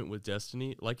certain point with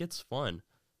Destiny, like, it's fun,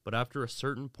 but after a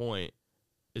certain point,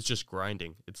 it's just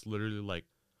grinding. It's literally like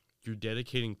you're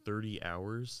dedicating 30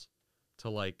 hours to,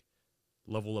 like,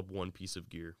 level up one piece of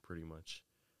gear, pretty much.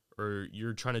 Or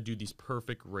you're trying to do these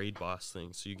perfect raid boss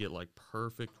things, so you get, like,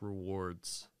 perfect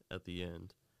rewards at the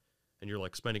end. And you're,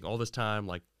 like, spending all this time,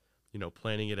 like, you know,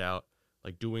 planning it out,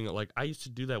 like, doing it. Like, I used to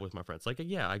do that with my friends. Like,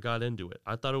 yeah, I got into it.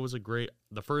 I thought it was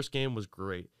the first game was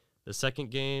great. The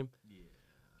second game,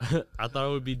 I thought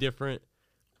it would be different.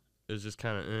 It was just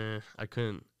kind of, I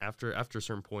couldn't, after a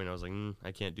certain point, I was like,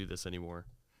 I can't do this anymore.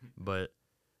 But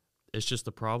it's just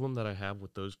the problem that I have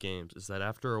with those games is that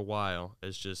after a while,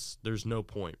 it's just, there's no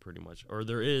point pretty much. Or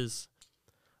there is,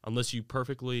 unless you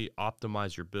perfectly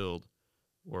optimize your build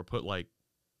or put, like,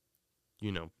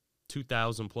 you know,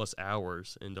 2,000 plus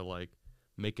hours into, like,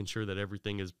 making sure that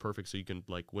everything is perfect so you can,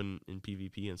 like, win in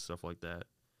PvP and stuff like that.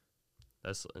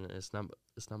 It's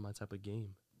not my type of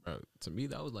game. Bro, to me,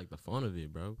 that was like the fun of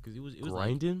it, bro. Because it was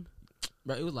Grinding?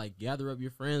 Bro, it was like, gather up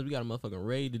your friends. We got a motherfucking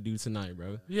raid to do tonight,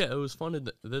 bro. Yeah, it was fun.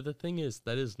 The thing is,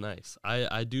 that is nice.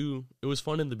 It was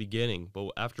fun in the beginning, but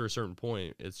after a certain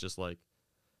point, it's just like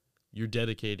you're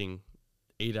dedicating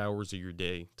 8 hours of your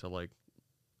day to, like,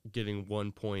 getting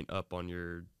 1 point up on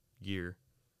your gear,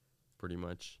 pretty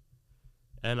much.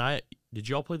 And did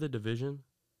y'all play The Division?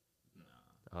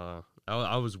 No.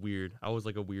 I was weird. I was,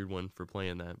 like, a weird one for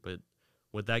playing that, but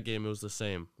with that game, it was the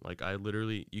same. Like,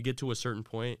 you get to a certain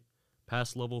point,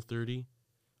 past level 30,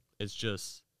 it's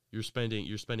just you're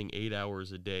spending 8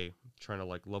 hours a day trying to,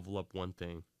 like, level up one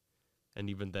thing, and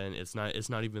even then, it's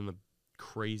not even the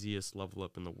craziest level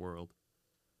up in the world.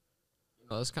 You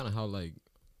know, that's kind of how, like,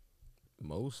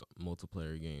 most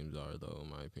multiplayer games are, though, in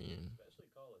my opinion. Especially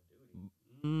Call of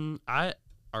Duty.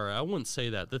 I wouldn't say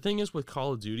that. The thing is with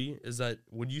Call of Duty is that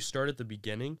when you start at the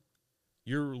beginning,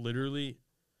 you're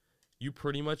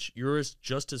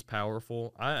just as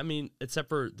powerful. I mean, except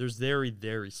for there's very,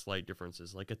 very slight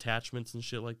differences, like attachments and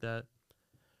shit like that.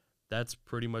 That's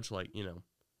pretty much like, you know,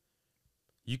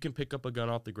 you can pick up a gun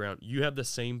off the ground. You have the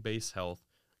same base health.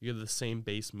 You have the same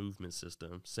base movement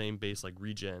system, same base, like,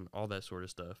 regen, all that sort of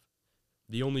stuff.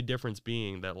 The only difference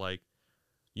being that, like,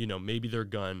 you know, maybe their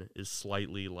gun is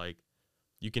slightly, like,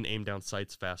 you can aim down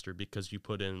sights faster because you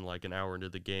put in, like, an hour into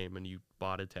the game and you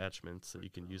bought attachments that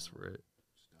you can use for it.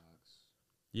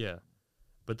 Yeah,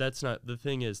 but that's not the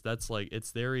thing. Is that's like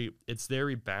it's very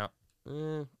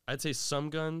I'd say some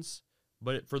guns,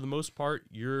 but for the most part,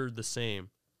 you're the same.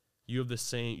 You're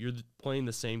playing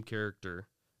the same character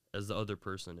as the other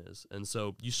person is, and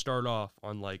so you start off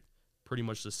on, like, pretty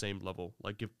much the same level.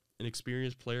 Like, if an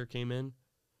experienced player came in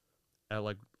at,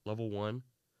 like, level 1,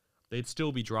 they'd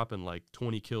still be dropping, like,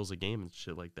 20 kills a game and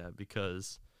shit like that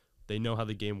because they know how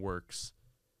the game works.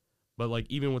 But, like,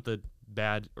 even with the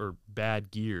bad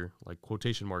gear, like,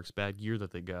 quotation marks, bad gear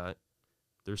that they got,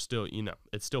 they're still, you know,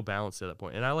 it's still balanced at that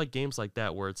point. And I like games like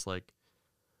that where it's like,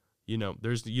 you know,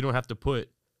 you don't have to put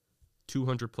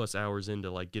 200 plus hours into,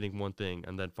 like, getting one thing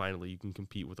and then finally you can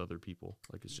compete with other people.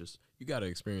 Like, it's just, You got to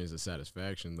experience the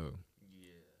satisfaction, though.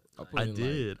 I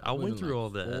did. I went through all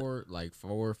that. 4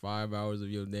 or 5 hours of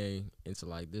your day into,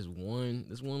 like, this one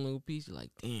little piece. You're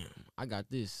like, damn, I got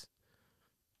this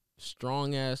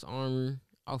strong ass armor.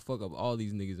 I'll fuck up all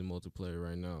these niggas in multiplayer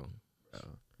right now.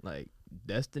 Like,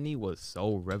 Destiny was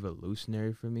so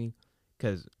revolutionary for me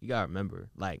because you gotta remember,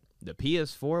 like, the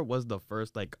PS4 was the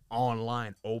first, like,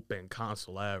 online open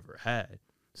console I ever had.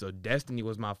 So Destiny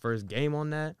was my first game on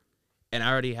that, and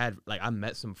I already had, like, I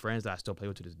met some friends that I still play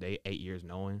with to this day, 8 years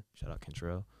knowing. Shout out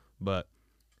Kentrell. But,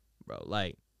 bro,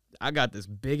 like, I got this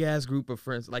big ass group of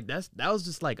friends. Like, that was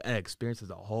just, like, an experience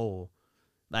as a whole.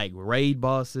 Like, raid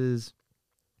bosses.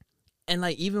 And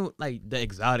like even like the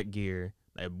exotic gear,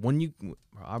 like when you,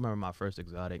 I remember my first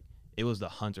exotic. It was the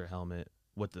hunter helmet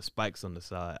with the spikes on the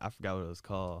side. I forgot what it was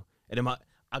called. And then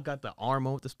I got the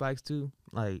armor with the spikes too.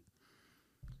 Like,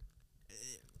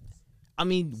 I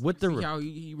mean, with the See how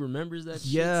he remembers that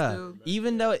shit yeah, still?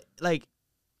 even though like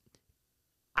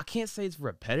I can't say it's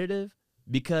repetitive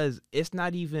because it's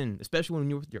not even, especially when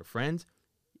you're with your friends.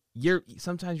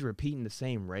 Sometimes you're repeating the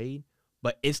same raid,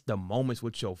 but it's the moments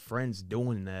with your friends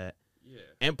doing that. Yeah.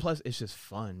 And plus, it's just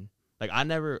fun. Like I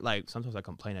never like. Sometimes I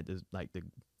complain at this like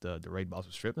the raid boss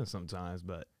was stripping sometimes,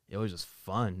 but it was just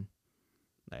fun.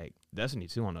 Like Destiny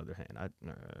 2, on the other hand,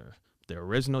 the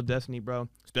original Destiny, bro,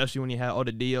 especially when you had all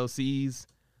the DLCs.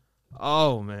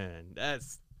 Oh man,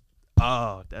 that's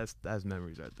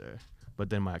memories right there. But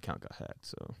then my account got hacked,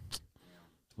 so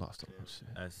lost all that shit.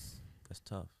 That's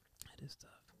tough. It is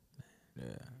tough.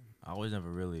 Yeah,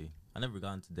 I never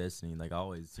got into Destiny. Like I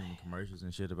always seen the commercials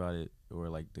and shit about it, or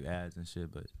like the ads and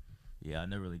shit. But yeah, I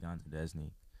never really got into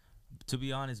Destiny. To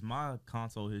be honest, my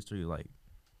console history, like,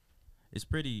 it's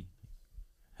pretty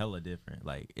hella different.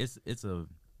 Like it's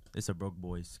a broke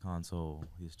boys console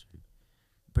history.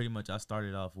 Pretty much, I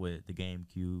started off with the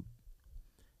GameCube,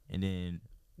 and then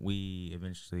we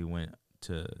eventually went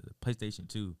to PlayStation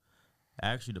 2.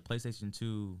 Actually, the PlayStation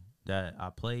 2 that I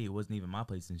played wasn't even my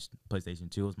PlayStation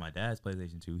 2. It was my dad's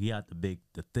PlayStation 2. He had the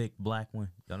thick black one.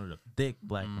 Y'all know the thick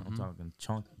black one. I'm talking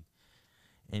chunky.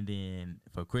 And then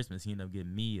for Christmas, he ended up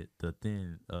getting me the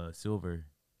thin silver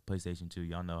PlayStation 2.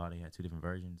 Y'all know how they had two different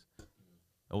versions.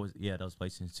 That was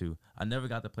PlayStation 2. I never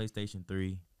got the PlayStation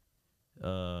 3.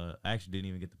 I actually didn't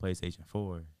even get the PlayStation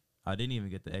 4. I didn't even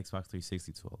get the Xbox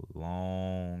 360 till a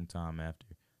long time after.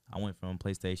 I went from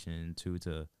PlayStation 2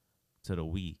 to the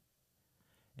Wii.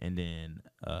 And then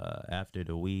after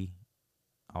the Wii,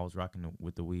 I was rocking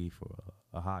with the Wii for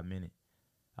a hot minute.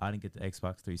 I didn't get the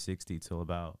Xbox 360 till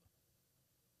about,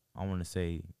 I want to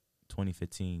say,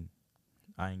 2015.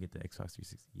 I didn't get the Xbox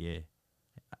 360. Yeah,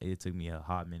 it took me a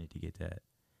hot minute to get that.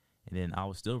 And then I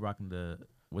was still rocking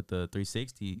with the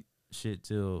 360 shit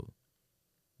till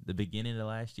the beginning of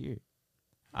last year.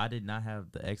 I did not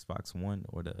have the Xbox One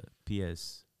or the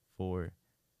PS4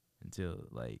 until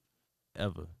like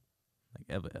ever.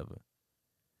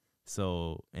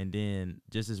 So, and then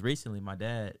just as recently, my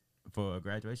dad, for a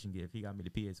graduation gift, he got me the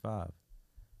PS5.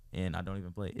 And I don't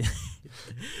even play it.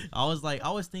 I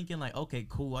was thinking like, okay,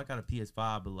 cool, I got a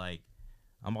PS5, but like,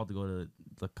 I'm about to go to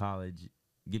the college,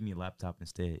 give me a laptop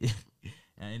instead.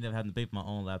 And I ended up having to pay for my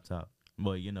own laptop.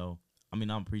 But you know, I mean,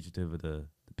 I'm appreciative of the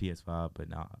PS5, but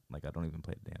now, like, I don't even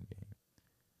play the damn game.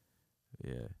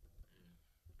 Yeah.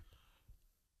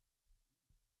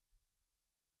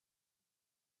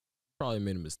 Probably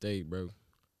made a mistake, bro.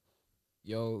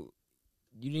 Yo,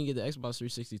 you didn't get the Xbox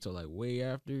 360 till like way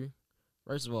after.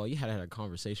 First of all, you had to have a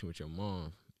conversation with your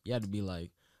mom. You had to be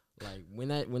like when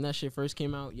that shit first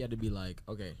came out, you had to be like,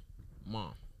 okay,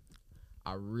 Mom,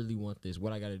 I really want this.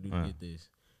 What I gotta do to get this?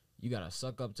 You gotta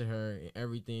suck up to her and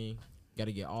everything.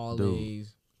 Gotta get all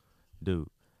A's. Dude,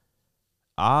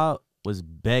 I was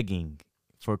begging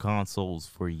for consoles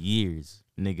for years,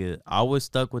 nigga. I was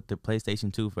stuck with the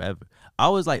PlayStation 2 forever. I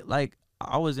was like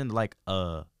I was in like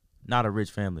not a rich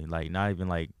family, like not even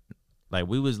like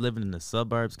we was living in the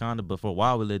suburbs kinda, but for a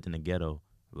while we lived in the ghetto.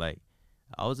 Like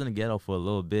I was in the ghetto for a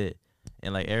little bit,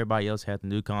 and like everybody else had the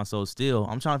new consoles. Still,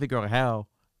 I'm trying to figure out how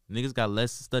niggas got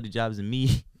less study jobs than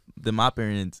me, than my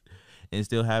parents, and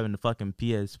still having the fucking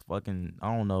PS fucking,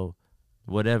 I don't know,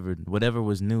 whatever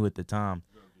was new at the time.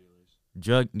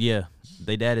 Yeah,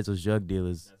 they daddies was drug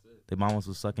dealers. Their mamas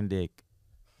was sucking dick.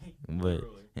 But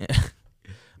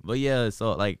but yeah,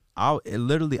 so like I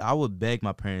would beg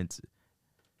my parents.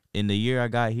 In the year I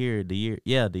got here, the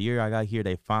year I got here,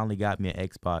 they finally got me an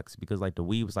Xbox, because like the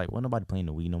Wii was like, well, nobody playing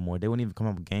the Wii no more. They wouldn't even come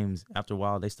up with games. After a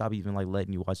while, they stopped even like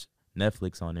letting you watch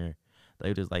Netflix on there. They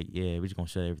were just like, yeah, we're just gonna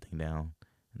shut everything down,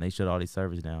 and they shut all these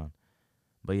servers down.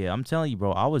 But yeah, I'm telling you,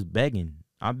 bro, I was begging.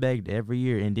 I begged every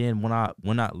year, and then when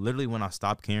I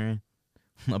stopped caring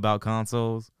about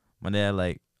consoles, my dad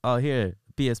like, oh, here,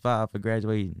 PS5 for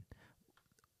graduating.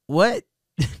 What?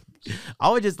 I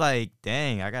was just like,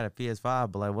 dang, I got a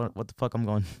PS5, but like, what the fuck I'm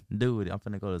gonna do with it? I'm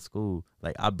finna go to school.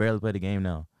 Like, I barely play the game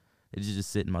now. It's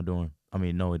just sit in my dorm. I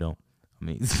mean, no, it don't. I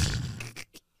mean,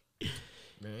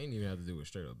 man, I ain't even have to do with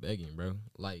straight up begging, bro.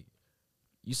 Like,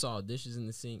 you saw dishes in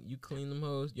the sink, you clean them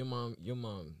hoes. Your mom,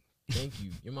 thank you.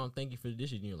 Your mom, thank you for the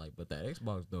dishes. And you're like, but that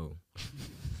Xbox though.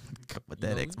 But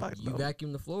that Xbox you though.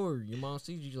 vacuum the floor. Your mom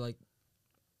sees you, like,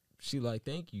 she like,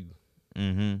 thank you.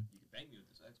 Mm-hmm.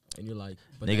 And you're like,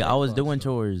 but nigga, I was doing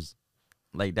chores.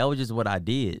 Like, that was just what I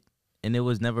did. And it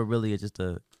was never really just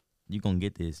a you gonna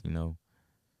get this, you know.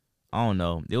 I don't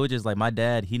know. It was just like my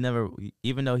dad. He never,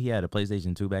 even though he had a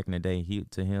PlayStation 2 back in the day,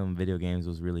 to him video games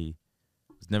was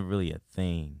never really a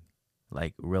thing,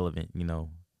 like relevant, you know.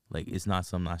 Like it's not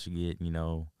something I should get, you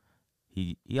know.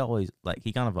 He always like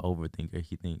he kind of an overthinker.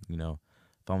 He think, you know,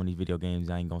 if I'm in these video games,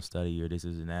 I ain't gonna study or this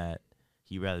and that.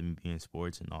 He'd rather me be in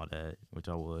sports and all that, which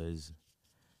I was.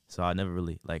 So I never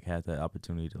really like had that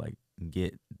opportunity to like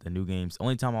get the new games.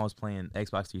 Only time I was playing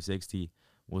Xbox 360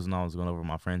 was when I was going over to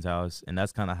my friend's house, and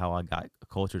that's kind of how I got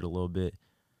cultured a little bit.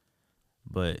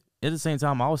 But at the same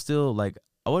time, I was still like,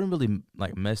 I wasn't really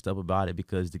like messed up about it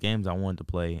because the games I wanted to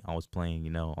play, I was playing.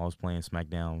 You know, I was playing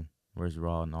SmackDown versus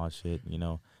Raw and all that shit. You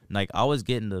know, like I was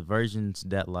getting the versions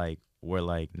that like were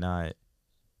like not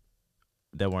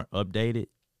that weren't updated,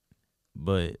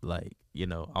 but like you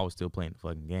know, I was still playing the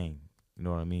fucking game. You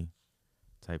know what I mean?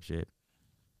 Type shit.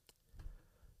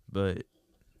 But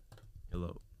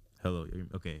hello.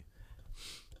 Okay.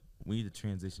 We need to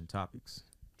transition topics.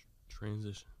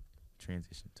 Transition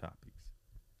topics.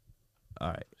 All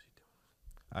right.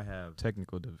 I have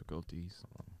Technical difficulties.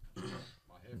 My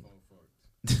headphone fucked.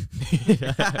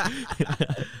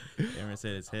 Aaron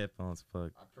said his headphones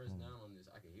fucked. I pressed down on this.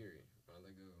 I can hear it. When I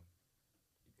let go.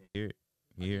 Hear it?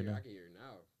 You hear it now? I can hear it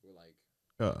now. We're like,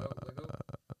 let go.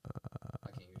 I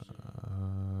can't hear shit.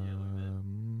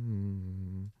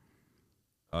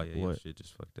 Oh yeah, your What? shit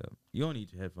just fucked up. You don't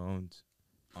need your headphones.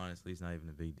 Honestly, it's not even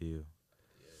a big deal.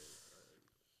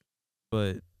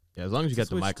 But Yeah, as long as you got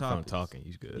the Switch microphone topics. talking,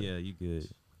 you good. yeah, you good.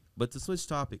 But to switch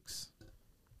topics,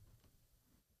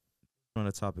 on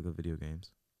the topic of video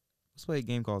games, let's play a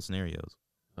game called Scenarios.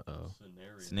 Uh-oh.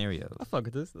 Scenarios. I fuck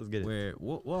with this. Let's get it. Where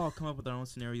we'll all come up with our own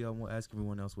scenario and we'll ask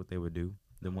everyone else what they would do.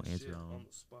 Then we'll answer our own.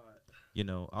 the spot. You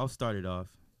know, I'll start it off.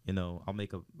 You know, I'll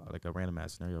make a random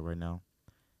ass scenario right now,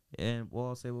 and we'll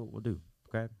all say what we'll do.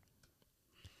 Okay.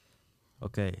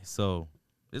 Okay, so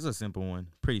this is a simple one,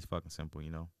 pretty fucking simple.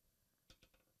 You know.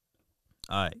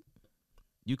 All right,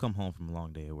 you come home from a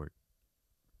long day at work.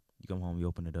 You come home, you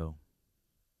open the door,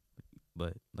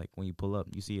 but like when you pull up,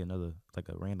 you see another like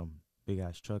a random big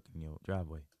ass truck in your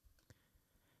driveway.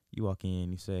 You walk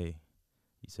in, you say,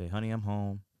 "Honey, I'm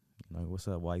home." You know, "What's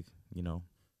up, wife?" You know.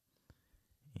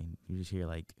 And you just hear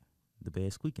like the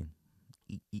bed squeaking,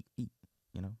 eat,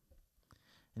 you know.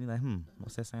 And you're like,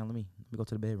 what's that sound? Let me go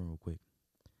to the bedroom real quick.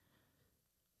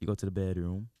 You go to the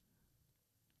bedroom,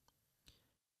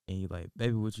 and you're like,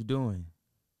 "Baby, what you doing?"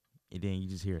 And then you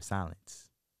just hear silence.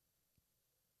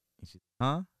 And she,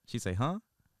 "Huh?" She say, "Huh?"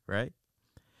 Right?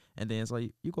 And then it's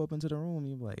like you go up into the room, and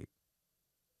you're like,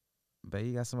 "Babe,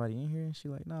 you got somebody in here?" And she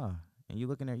like, "Nah." And you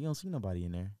look in there, you don't see nobody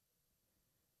in there.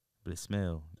 But it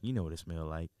smell, you know what it smell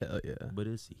like. Hell yeah. But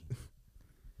it's he.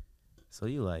 So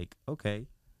you like, okay,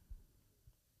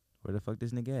 where the fuck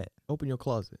this nigga at? Open your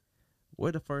closet.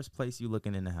 Where the first place you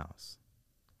looking in the house?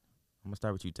 I'm gonna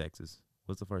start with you, Texas.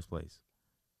 What's the first place?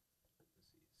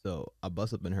 So I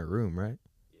bust up in her room, right?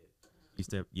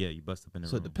 You bust up in the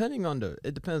So room.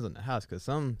 it depends on the house, cause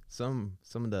some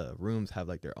of the rooms have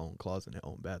like their own closet and their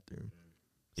own bathroom.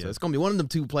 So Yeah. it's gonna be one of them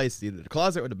two places, either the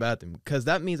closet or the bathroom. Cause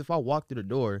that means if I walk through the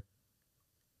door,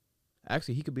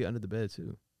 actually he could be under the bed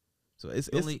too. So it's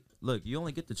you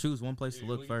only get to choose one place to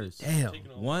look first. damn.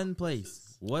 One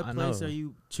place. What I place know. are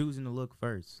you choosing to look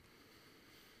first?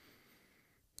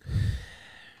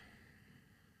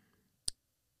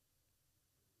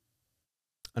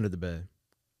 Under the bed.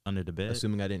 Under the bed?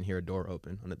 Assuming I didn't hear a door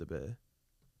open under the bed.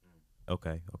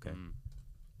 Okay.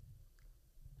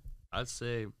 I'd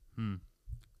say,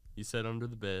 you said under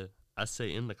the bed. I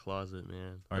say in the closet,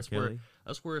 man. R. That's Kelly?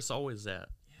 where it's always at.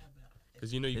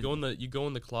 Because you go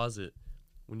in the closet.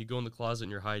 When you go in the closet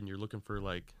and you're hiding, you're looking for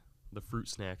like the fruit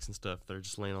snacks and stuff that are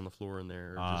just laying on the floor in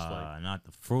there. Or just like, not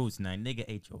the fruit snack. Nigga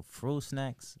ate your fruit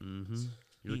snacks.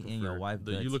 You're Eating your wife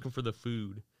you're guts. looking for the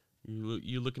food.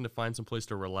 You're looking to find some place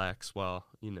to relax while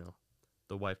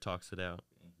the wife talks it out.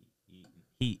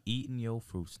 He eating your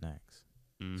fruit snacks.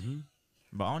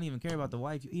 But I don't even care about the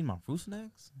wife. You eating my fruit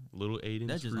snacks? Little Aiden's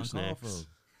That's just fruit uncalled snacks.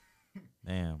 for.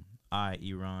 Damn. All right,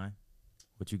 Iran.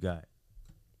 What you got?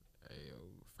 Hey, yo,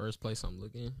 first place I'm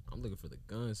looking for the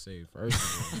gun safe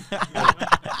first.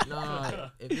 Nah,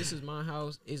 if this is my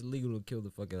house, it's legal to kill the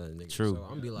fuck out of a nigga. True. So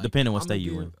I'm be like, Depending on what state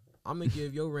you in. I'm gonna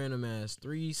give your random ass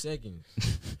 3 seconds.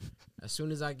 As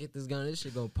soon as I get this gun, this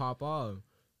shit gonna pop off.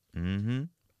 Mm-hmm.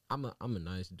 I'm a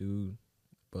nice dude,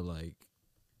 but like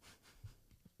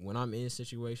when I'm in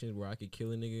situations where I could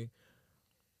kill a nigga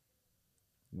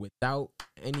without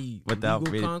any legal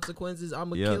consequences,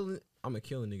 I'ma kill a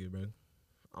nigga, bro.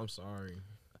 I'm sorry.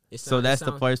 So that's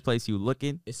the first place you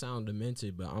looking? It sounds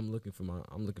demented, but I'm looking for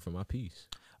my peace.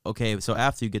 Okay, so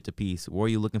after you get the piece, where are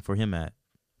you looking for him at?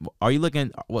 Are you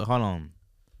looking? What? Hold on.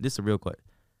 This is a real question.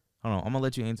 Hold on. I'm gonna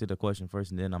let you answer the question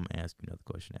first, and then I'm gonna ask you another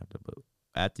question after. But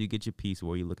after you get your piece,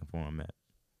 where are you looking for him at?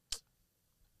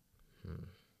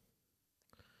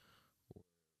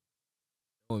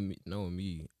 Knowing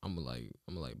me, I'm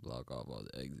gonna block off all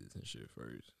the exits and shit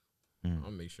first.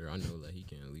 I'll make sure I know that he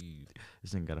can't leave.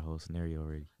 This thing got a whole scenario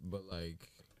already. But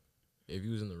like, if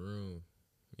you was in the room,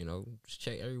 you know, just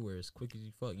check everywhere as quick as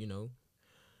you fuck. You know,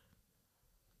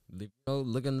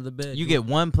 look under the bed. You get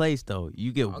one place though.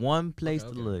 You get one place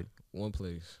okay. to look. One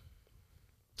place.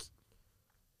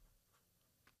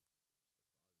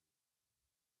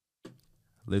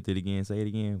 Lift it again. Say it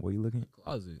again. Where you looking?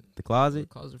 Closet. The closet.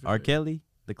 Closet for R. sure. Kelly.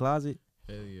 The closet.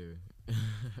 Hell yeah.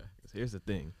 Here's the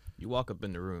thing. You walk up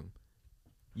in the room.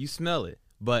 You smell it,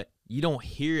 but you don't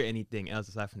hear anything else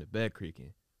aside from the bed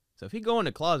creaking. So if he go in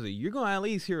the closet, you're going to at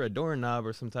least hear a doorknob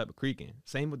or some type of creaking.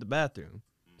 Same with the bathroom.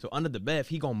 So under the bed, if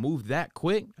he going to move that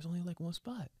quick, there's only like one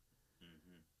spot.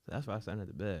 So that's why I said under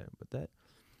the bed. But that,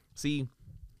 see,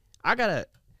 I got to,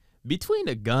 between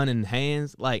the gun and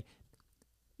hands, like,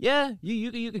 yeah,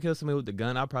 you can kill somebody with the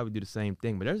gun. I'll probably do the same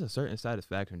thing. But there's a certain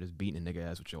satisfaction in just beating a nigga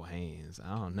ass with your hands.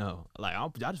 I don't know. Like,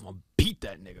 I just want to beat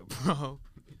that nigga, bro.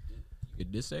 You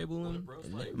could disable him and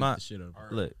then beat My- the shit up.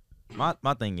 Look,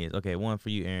 my thing is, okay, one for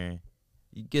you, Aaron.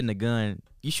 You getting a gun.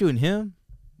 You shooting him?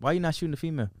 Why you not shooting the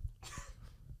female?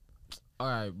 All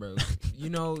right, bro.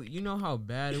 you know how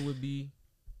bad it would be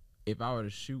if I were to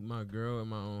shoot my girl in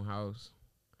my own house.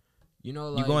 You know,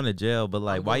 like, You going to jail, but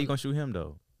like, I'm why going you gonna shoot him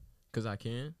though? cause I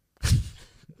can.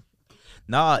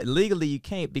 Nah, legally you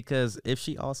can't because if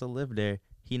she also lived there,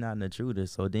 he not an intruder.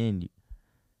 So then,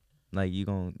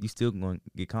 you still gonna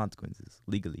get consequences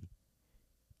legally.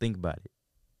 Think about it.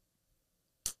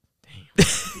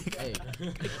 Hey.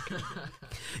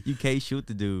 You can't shoot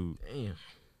the dude. Damn.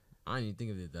 I didn't even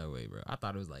think of it that way, bro. I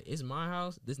thought it was like, it's my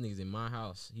house. This nigga's in my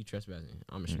house. He trespassing.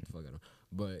 I'm gonna shoot the fuck out of him.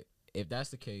 But if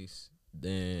that's the case,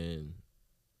 then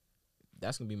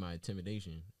that's gonna be my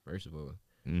intimidation, first of all.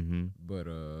 Mm-hmm. But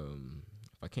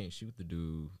if I can't shoot the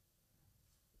dude,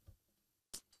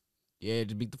 yeah,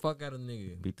 just beat the fuck out of the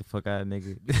nigga. Beat the fuck out of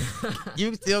nigga.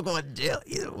 You still going to jail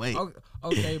either way.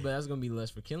 Okay, but that's gonna be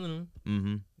less for killing him.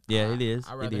 Mm-hmm. Yeah, it is.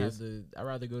 I'd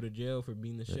rather go to jail for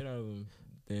beating the shit out of him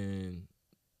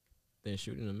than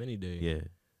shooting him any day. Yeah.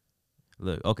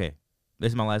 Look, okay.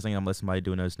 This is my last thing. I'm gonna let somebody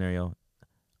do another scenario.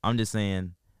 I'm just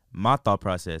saying, my thought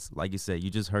process, like you said, you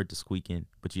just heard the squeaking,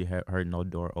 but you heard no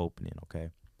door opening,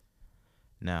 okay?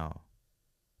 Now,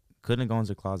 couldn't have gone to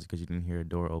the closet because you didn't hear a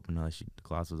door open unless the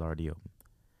closet was already open.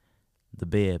 The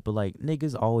bed, but like,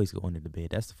 niggas always go into the bed.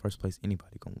 That's the first place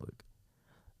anybody gonna look.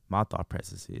 My thought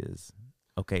process is,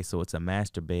 okay, so it's a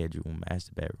master bedroom.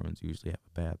 Master bedrooms usually have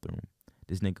a bathroom.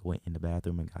 This nigga went in the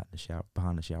bathroom and got in the shower,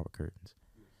 behind the shower curtains.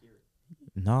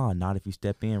 Nah, not if you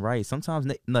step in right. Sometimes,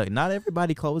 look, not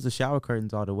everybody closes the shower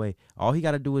curtains all the way. All he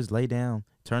got to do is lay down,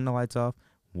 turn the lights off,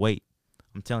 wait.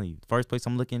 I'm telling you, first place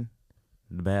I'm looking,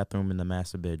 the bathroom and the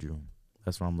master bedroom.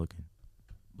 That's where I'm looking.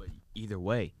 But either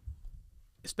way,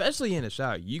 especially in the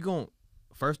shower,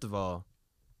 first of all,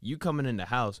 you coming in the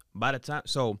house, by the time,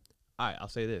 so, all right, I'll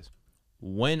say this.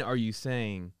 When are you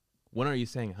saying,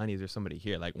 honey, is there somebody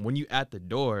here? Like, when you at the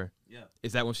door,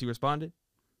 is that when she responded?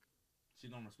 She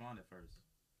gonna respond at first.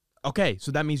 Okay,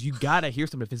 so that means you gotta hear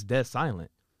something if it's dead silent.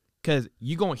 Cause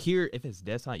you gonna hear, if it's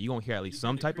dead silent, you gonna hear at least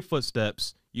some type of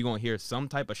footsteps. You gonna hear some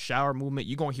type of shower movement.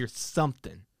 You gonna hear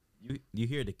something. You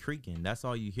hear the creaking. That's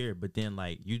all you hear. But then,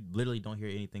 like, you literally don't hear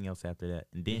anything else after that.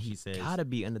 And then he says, Gotta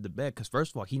be under the bed. Cause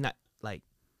first of all, he's not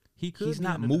he's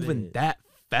not under the moving bed. that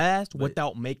fast But-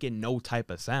 without making no type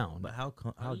of sound. But how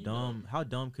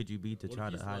dumb could you be to try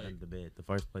to hide under the bed? The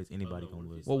first place anybody gonna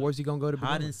look. Well, where's he gonna go to Hide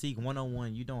begin and with? seek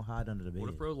 101. You don't hide under the bed. What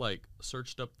if bro like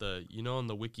searched up on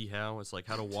the wiki how it's like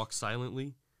how to walk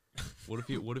silently? What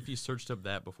if he searched up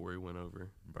that before he went over?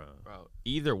 bro? Bro,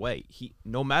 either way,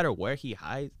 no matter where he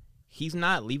hides, he's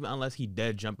not leaving unless he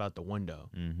dead jump out the window.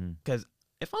 Mm-hmm. Because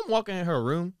if I'm walking in her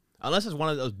room, unless it's one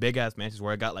of those big ass mansions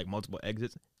where it got like multiple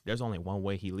exits, there's only one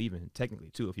way he leaving, technically,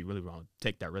 too, if he really want to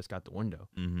take that risk out the window.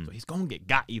 Mm-hmm. So he's gonna get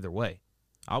got either way.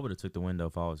 I would have took the window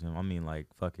if I was him. I mean, like,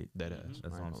 fuck it. That That's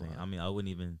what I'm saying. I mean, I wouldn't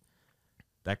even.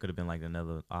 That could have been like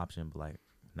another option, but like.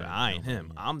 But no, I ain't no,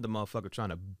 him. no. I'm the motherfucker trying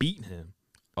to beat him.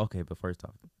 Okay, but first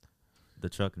off, the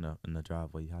truck in the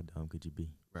driveway. How dumb could you be?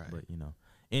 Right. But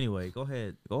anyway, go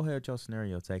ahead with your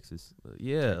scenario, Texas.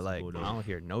 Yeah, Texas like Bulldog. I don't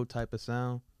hear no type of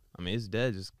sound. I mean, it's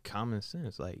dead, just common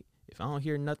sense. Like if I don't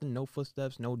hear nothing, no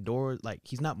footsteps, no doors, like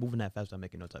he's not moving that fast without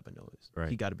making no type of noise. Right.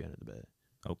 He got to be under the bed.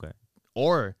 Okay.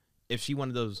 Or if she one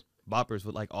of those boppers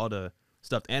with like all the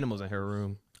stuffed animals in her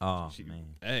room, Oh She-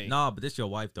 man. Hey. No, but this your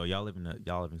wife though. Y'all live in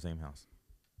the same house.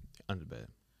 Under the bed.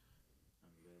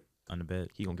 Under bed.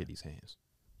 He gonna get these hands.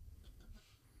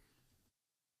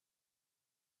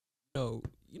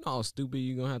 You know how stupid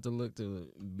you gonna have to look to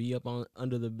be up on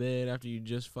under the bed after you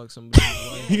just fucked somebody's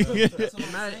wife. That's what I'm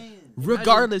Imagine- saying.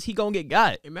 Regardless, he gonna get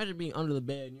got. Imagine being under the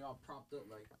bed and you're all propped up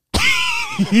like.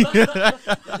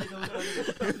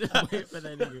 Wait for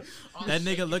that nigga. That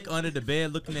nigga look under the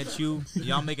bed looking at you.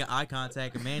 Y'all making eye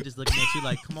contact. A man just looking at you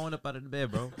like, come on up out of the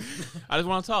bed, bro. I just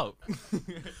want to talk.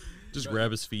 Just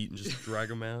grab his feet and just drag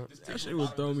him out. That shit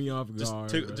would throw me off guard.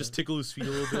 Just tickle his feet a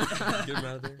little bit. Get him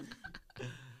out of there.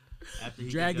 After he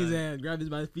drag get his done- ass, grab his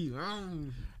by his feet.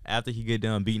 After he get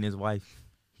done beating his wife,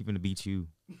 he gonna beat you.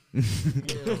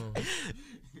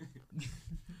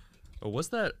 Oh, what's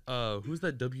that? Who's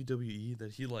that WWE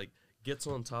that he like gets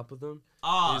on top of them?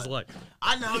 Oh, He's like,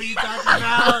 I know who you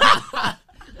talking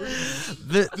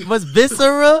about. Was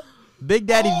Viscera Big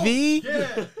Daddy V?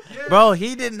 Yeah. Bro,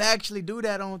 he didn't actually do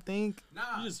that. I don't think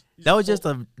Nah. that was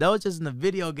just in a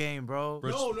video game, bro. bro,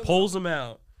 No, just pulls him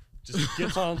out. Just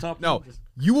gets on top. No, of him.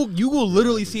 you will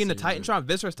literally see in the seen Titantron,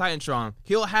 Viscera's Titantron,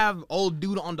 he'll have old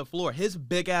dude on the floor. His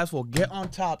big ass will get on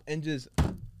top and just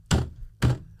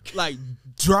like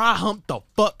dry hump the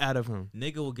fuck out of him.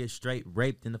 Nigga will get straight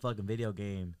raped in the fucking video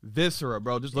game. Viscera,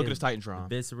 bro, just look at Yeah, his Titantron.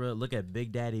 Viscera, look at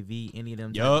Big Daddy V, any of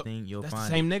them type Yup, of thing, you'll that's the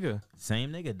find same nigga.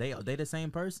 Same nigga. They the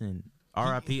same person.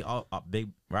 R.I.P.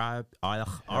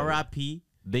 R.I.P.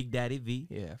 Big Daddy V.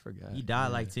 Yeah, I forgot. He died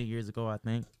like 10 years ago, I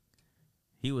think.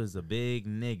 He was a big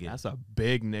nigga. That's a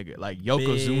big nigga, like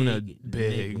Yokozuna,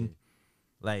 big. nigga.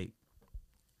 Like,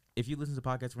 if you listen to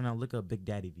podcasts right now, look up Big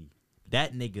Daddy V.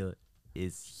 That nigga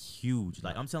is huge.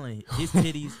 Like, I'm telling you,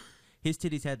 his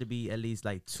titties had to be at least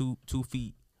like two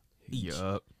feet each.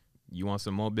 Yup. You want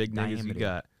some more big niggas? You Diameter.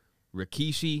 got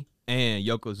Rikishi and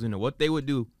Yokozuna. What they would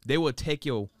do, they would take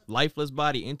your lifeless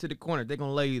body into the corner. They're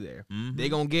gonna lay you there. Mhm. They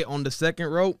gonna get on the second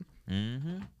rope.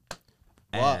 Mm-hmm.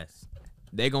 Wow. Ass.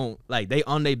 They gon' like they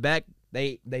on their back.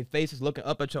 They faces looking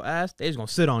up at your ass. They just gonna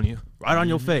sit on you, right on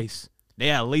your face. They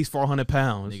at least 400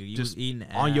 pounds, Nigga, you just was eating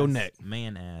on your ass, neck.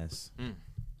 Man ass.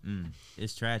 Mm.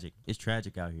 It's tragic. It's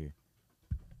tragic out here.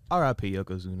 R.I.P.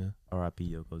 Yokozuna.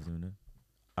 R.I.P. Yokozuna.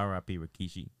 R.I.P.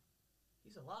 Rikishi.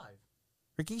 He's alive.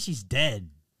 Rikishi's dead.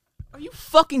 Are you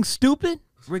fucking stupid?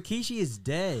 Rikishi is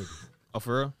dead. Oh,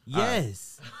 for real?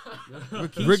 Yes.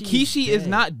 Rikishi is dead.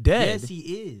 not dead. Yes, he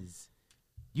is.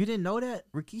 You didn't know that?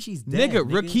 Rikishi's dead. Nigga,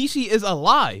 Rikishi is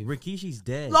alive. Rikishi's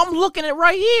dead. I'm looking at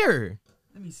right here.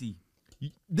 Let me see.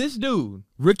 This dude,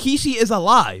 Rikishi is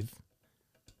alive.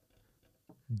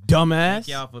 Dumbass. Thank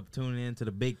y'all for tuning in to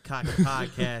the Big Cock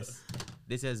Podcast.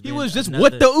 This has been was just another-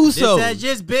 with the Usos. This has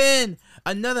just been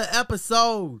another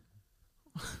episode.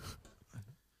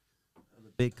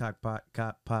 Big Cock Big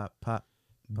Cock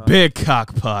Big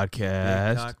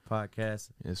Podcast. Cock Podcast.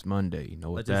 It's Monday. You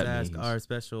know what Let's just that ask means. our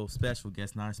special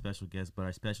guest, not our special guest, but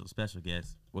our special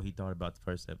guest, what he thought about the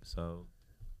first episode.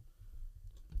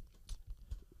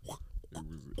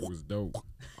 It was dope.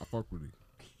 I fuck with it.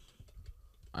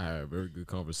 I had very good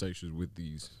conversations with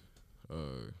these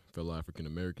fellow African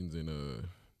Americans and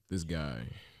this guy.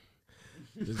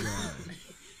 This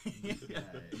guy.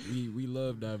 we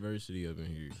love diversity up in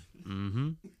here. mm-hmm.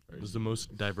 It's the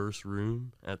most diverse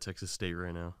room at Texas State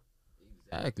right now.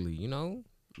 Exactly, you know?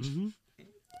 Mm-hmm.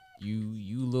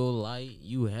 You little light,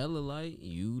 you hella light,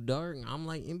 you dark, I'm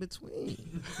like in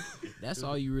between. That's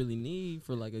all you really need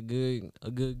for like a good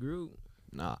group.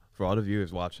 Nah, for all the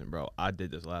viewers watching, bro, I did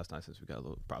this last night since we got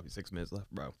probably 6 minutes left,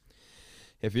 bro.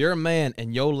 If you're a man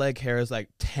and your leg hair is like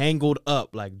tangled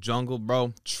up like jungle,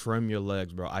 bro, trim your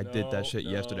legs, bro. I did that shit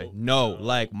yesterday. No,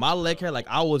 like my leg hair, like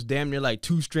I was damn near like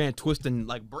 2-strand twisting,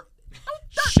 like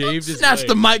Shaved his snatch leg.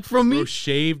 the mic from me. Bro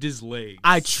shaved his legs.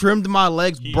 I trimmed my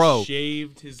legs, He bro.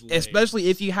 shaved his legs. Especially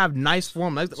if you have nice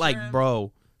form legs, like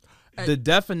bro. The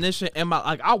definition in my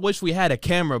like, I wish we had a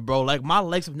camera, bro. Like my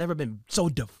legs have never been so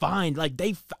defined. Like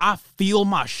I feel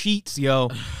my sheets, yo.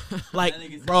 Like,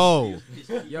 bro.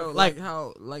 Yo, Like-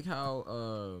 like how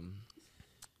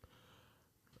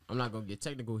I'm not gonna get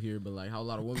technical here, but like how a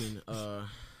lot of women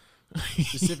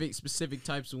specific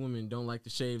types of women don't like to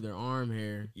shave their arm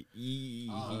hair.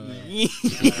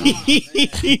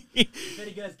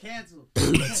 Betty gets canceled.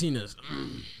 Latinas.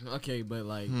 Okay, but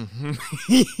like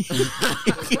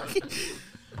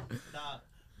Nah,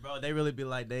 bro, they really be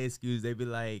like, they be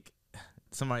like,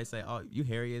 somebody say, oh, you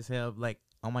hairy as hell. Like,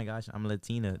 oh my gosh, I'm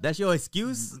Latina. That's your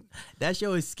excuse? That's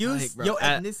your excuse? Like, bro, your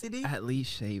ethnicity? At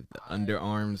least shave the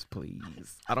underarms, please.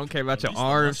 I don't care about At your least the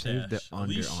arms. Shave the mustache. At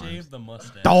least underarms. shave the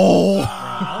mustache. Oh! All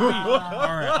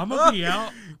right, I'm gonna be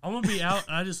out. I'm gonna be out,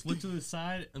 and I just look to the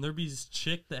side, and there be this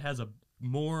chick that has a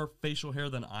more facial hair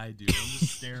than I do. I'm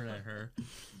just staring at her.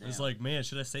 It's like, man,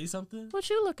 should I say something? What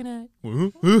you looking at?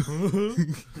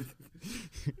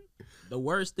 The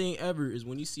worst thing ever is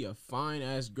when you see a fine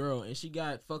ass girl and she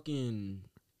got fucking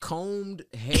combed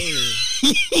hair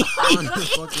on her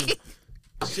fucking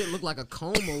shit look like a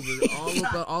comb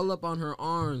over all up on her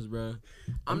arms, bro.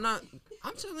 I'm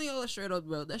telling y'all straight up,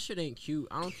 bro. That shit ain't cute.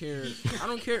 I don't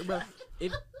care, bro.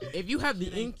 If you have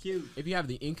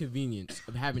the inconvenience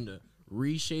of having to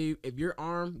reshave, if your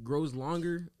arm grows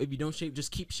longer, if you don't shave,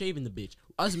 just keep shaving the bitch.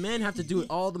 Us men have to do it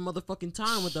all the motherfucking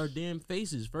time with our damn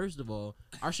faces. First of all,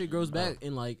 our shit grows back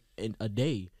in a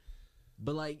day,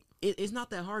 but like it's not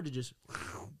that hard to just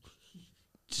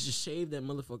shave that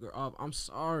motherfucker off. I'm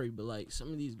sorry, but like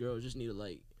some of these girls just need to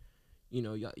like, you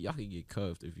know, y'all can get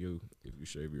cuffed if you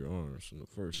shave your arms from the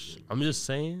first. I'm just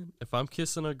saying, if I'm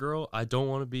kissing a girl, I don't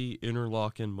want to be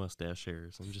interlocking mustache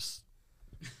hairs. I'm just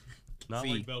not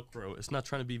like Velcro. It's not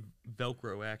trying to be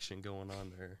Velcro action going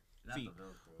on there. See,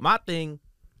 my thing,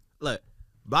 look,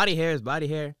 body hair is body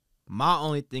hair. My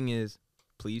only thing is,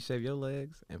 please shave your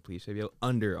legs and please shave your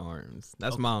underarms.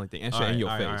 That's my only thing. And shave your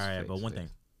face. All right, face, but one face. thing.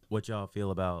 What y'all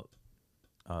feel about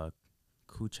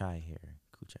coochie hair?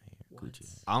 Coochie hair.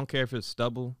 I don't care if it's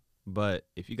stubble, but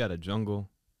if you got a jungle,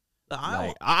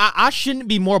 I I shouldn't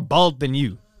be more bald than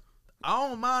you.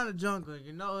 don't mind the jungle,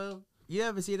 you know. You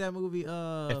ever see that movie?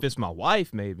 If it's my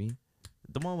wife, maybe.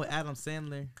 The one with Adam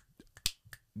Sandler.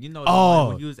 You know, Oh. one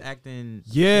when he was acting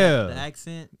Yeah. the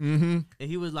accent. Mm-hmm. And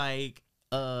he was like,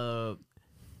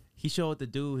 he showed the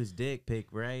dude his dick pic,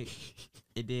 right?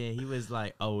 And then he was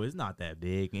like, oh, it's not that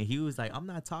big. And he was like, I'm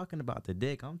not talking about the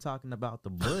dick. I'm talking about the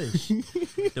bush.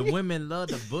 The women love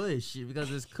the bush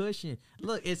because it's cushion.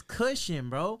 Look, it's cushion,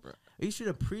 bro. You should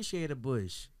appreciate a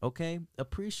bush, okay?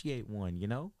 Appreciate one, you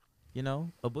know? You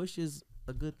know, a bush is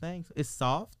a good thing. It's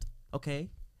soft, okay?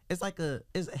 It's like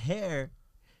it's hair.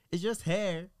 It's just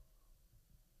hair.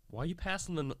 Why are you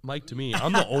passing the mic to me?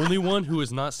 I'm the only one who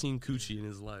has not seen coochie in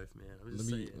his life, man. I'm just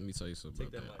saying. Let me tell you something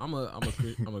Take about that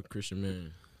that. I'm a Christian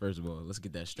man. First of all, let's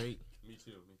get that straight. Me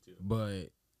too.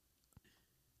 But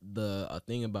a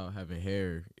thing about having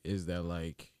hair is that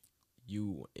like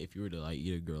if you were to like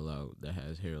eat a girl out that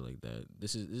has hair like that,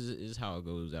 this is how it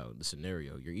goes out. The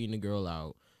scenario: you're eating a girl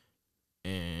out,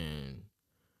 and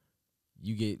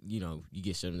you get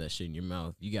some of that shit in your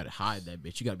mouth. You gotta hide that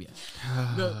bitch. You gotta be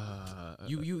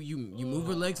you move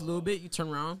her legs a little bit. You turn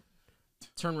around.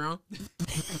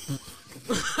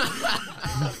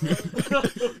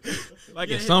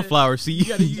 Like a sunflower seed.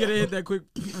 You gotta hit that quick.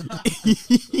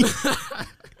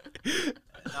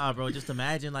 Nah, bro, just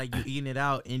imagine like you eating it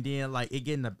out and then like it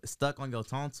getting stuck on your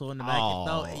tonsil in the back of your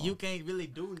throat, and you can't really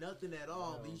do nothing at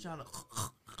all. But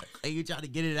you trying to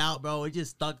get it out, bro. It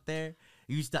just stuck there.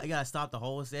 You gotta stop the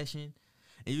whole session,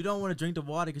 and you don't want to drink the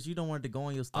water because you don't want it to go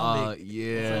in your stomach.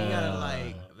 Yeah. So you gotta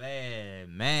like,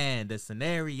 man, the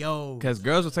scenario. Because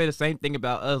girls will say the same thing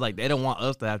about us. Like they don't want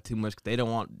us to have too much. Cause they don't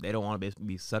want to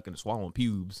be sucking and swallowing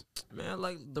pubes. Man,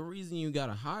 like the reason you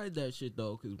gotta hide that shit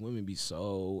though, because women be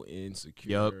so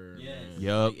insecure. Yup. Yes. Man.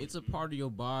 Yup. Like, it's a part of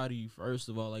your body. First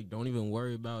of all, like don't even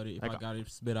worry about it. If Like, I gotta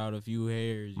spit out a few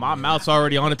hairs, My you know? mouth's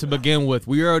already on it to begin with.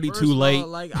 We already First too of late. all,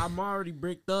 like I'm already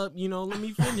bricked up. You know, let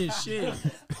me finish shit.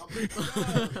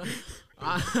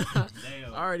 I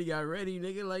already got ready,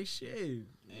 nigga. Like shit.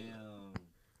 Damn.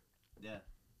 Yeah.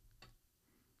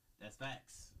 That's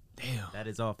facts. Damn. That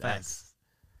is all facts.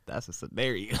 That's a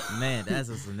scenario. Man, that's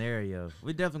a scenario.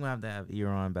 We definitely gonna have to have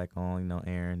Eron back on. You know,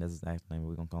 Aaron. That's his actual name.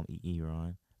 We're gonna call him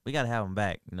Eron. We gotta have him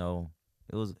back. You know,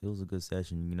 it was a good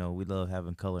session. You know, we love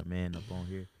having colored men up on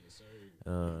here.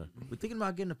 We're thinking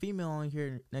about getting a female on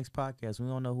here next podcast. We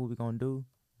don't know who we're gonna do.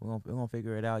 We're gonna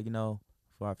figure it out. You know,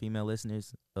 for our female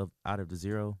listeners out of the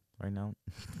zero right now.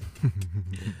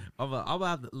 I'm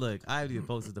about to, look. I haven't even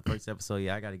posted the first episode.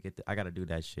 Yeah, I gotta do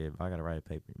that shit. I gotta write a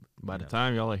paper. By the know.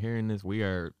 time y'all are hearing this, we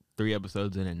are 3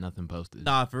 episodes in and nothing posted.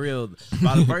 Nah, for real.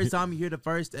 By the first time you hear the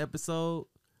first episode,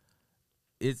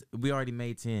 we already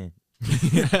made 10.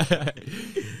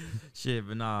 Shit,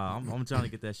 but nah, I'm trying to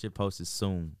get that shit posted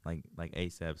soon, like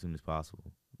ASAP, as soon as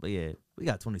possible. But yeah, we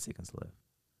got 20 seconds left.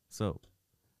 So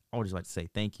I would just like to say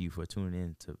thank you for tuning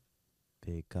in to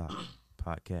Big Cop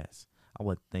Podcast. I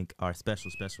would thank our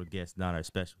special guest, not our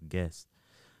special guest.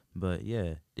 But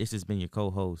yeah, this has been your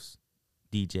co-host,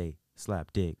 DJ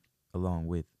Slap Dick, along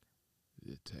with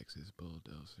The Texas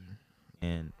Bulldozer.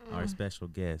 and our special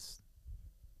guest,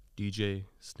 DJ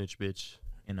Snitch Bitch,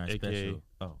 and our AKA special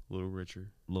Little Richard.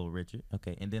 Little Richard.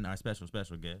 Okay, and then our special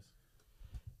guest.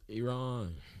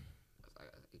 Iran.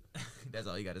 That's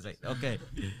all you got to say. Okay,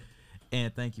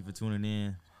 and thank you for tuning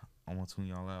in. I want to tune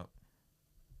y'all out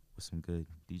with some good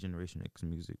D-Generation X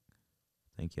music.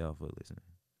 Thank y'all for listening.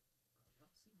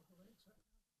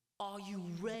 Are you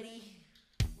ready?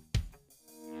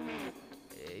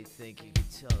 Hey, think you can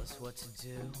tell us what to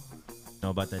do? Know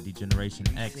about that D-Generation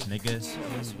X,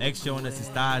 nigga. X showing us his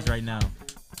thighs right now.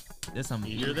 There's some,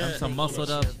 that? some muscled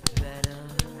up.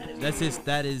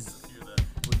 That is.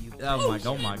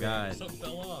 Oh my god.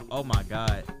 Oh my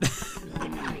god.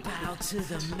 Bow to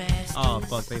the master. Oh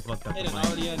fuck, they fucked up the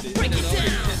plan. Break it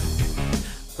down.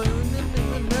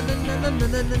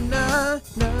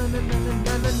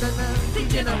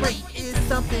 Degenerate is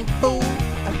something, fool.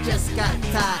 I just got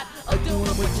tired of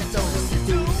doing what you told us to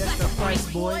do. That's the price,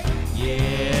 boy.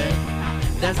 Yeah,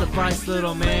 that's the price,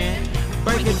 little man.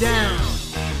 Break it down.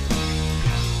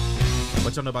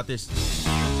 What y'all know about this?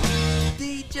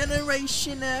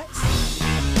 Degeneration X.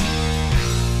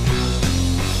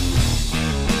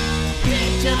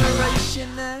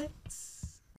 Degeneration X.